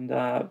fast and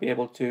be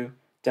able to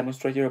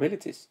demonstrate your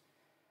abilities.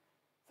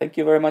 Thank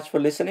you very much for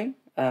listening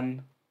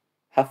and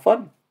have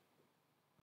fun.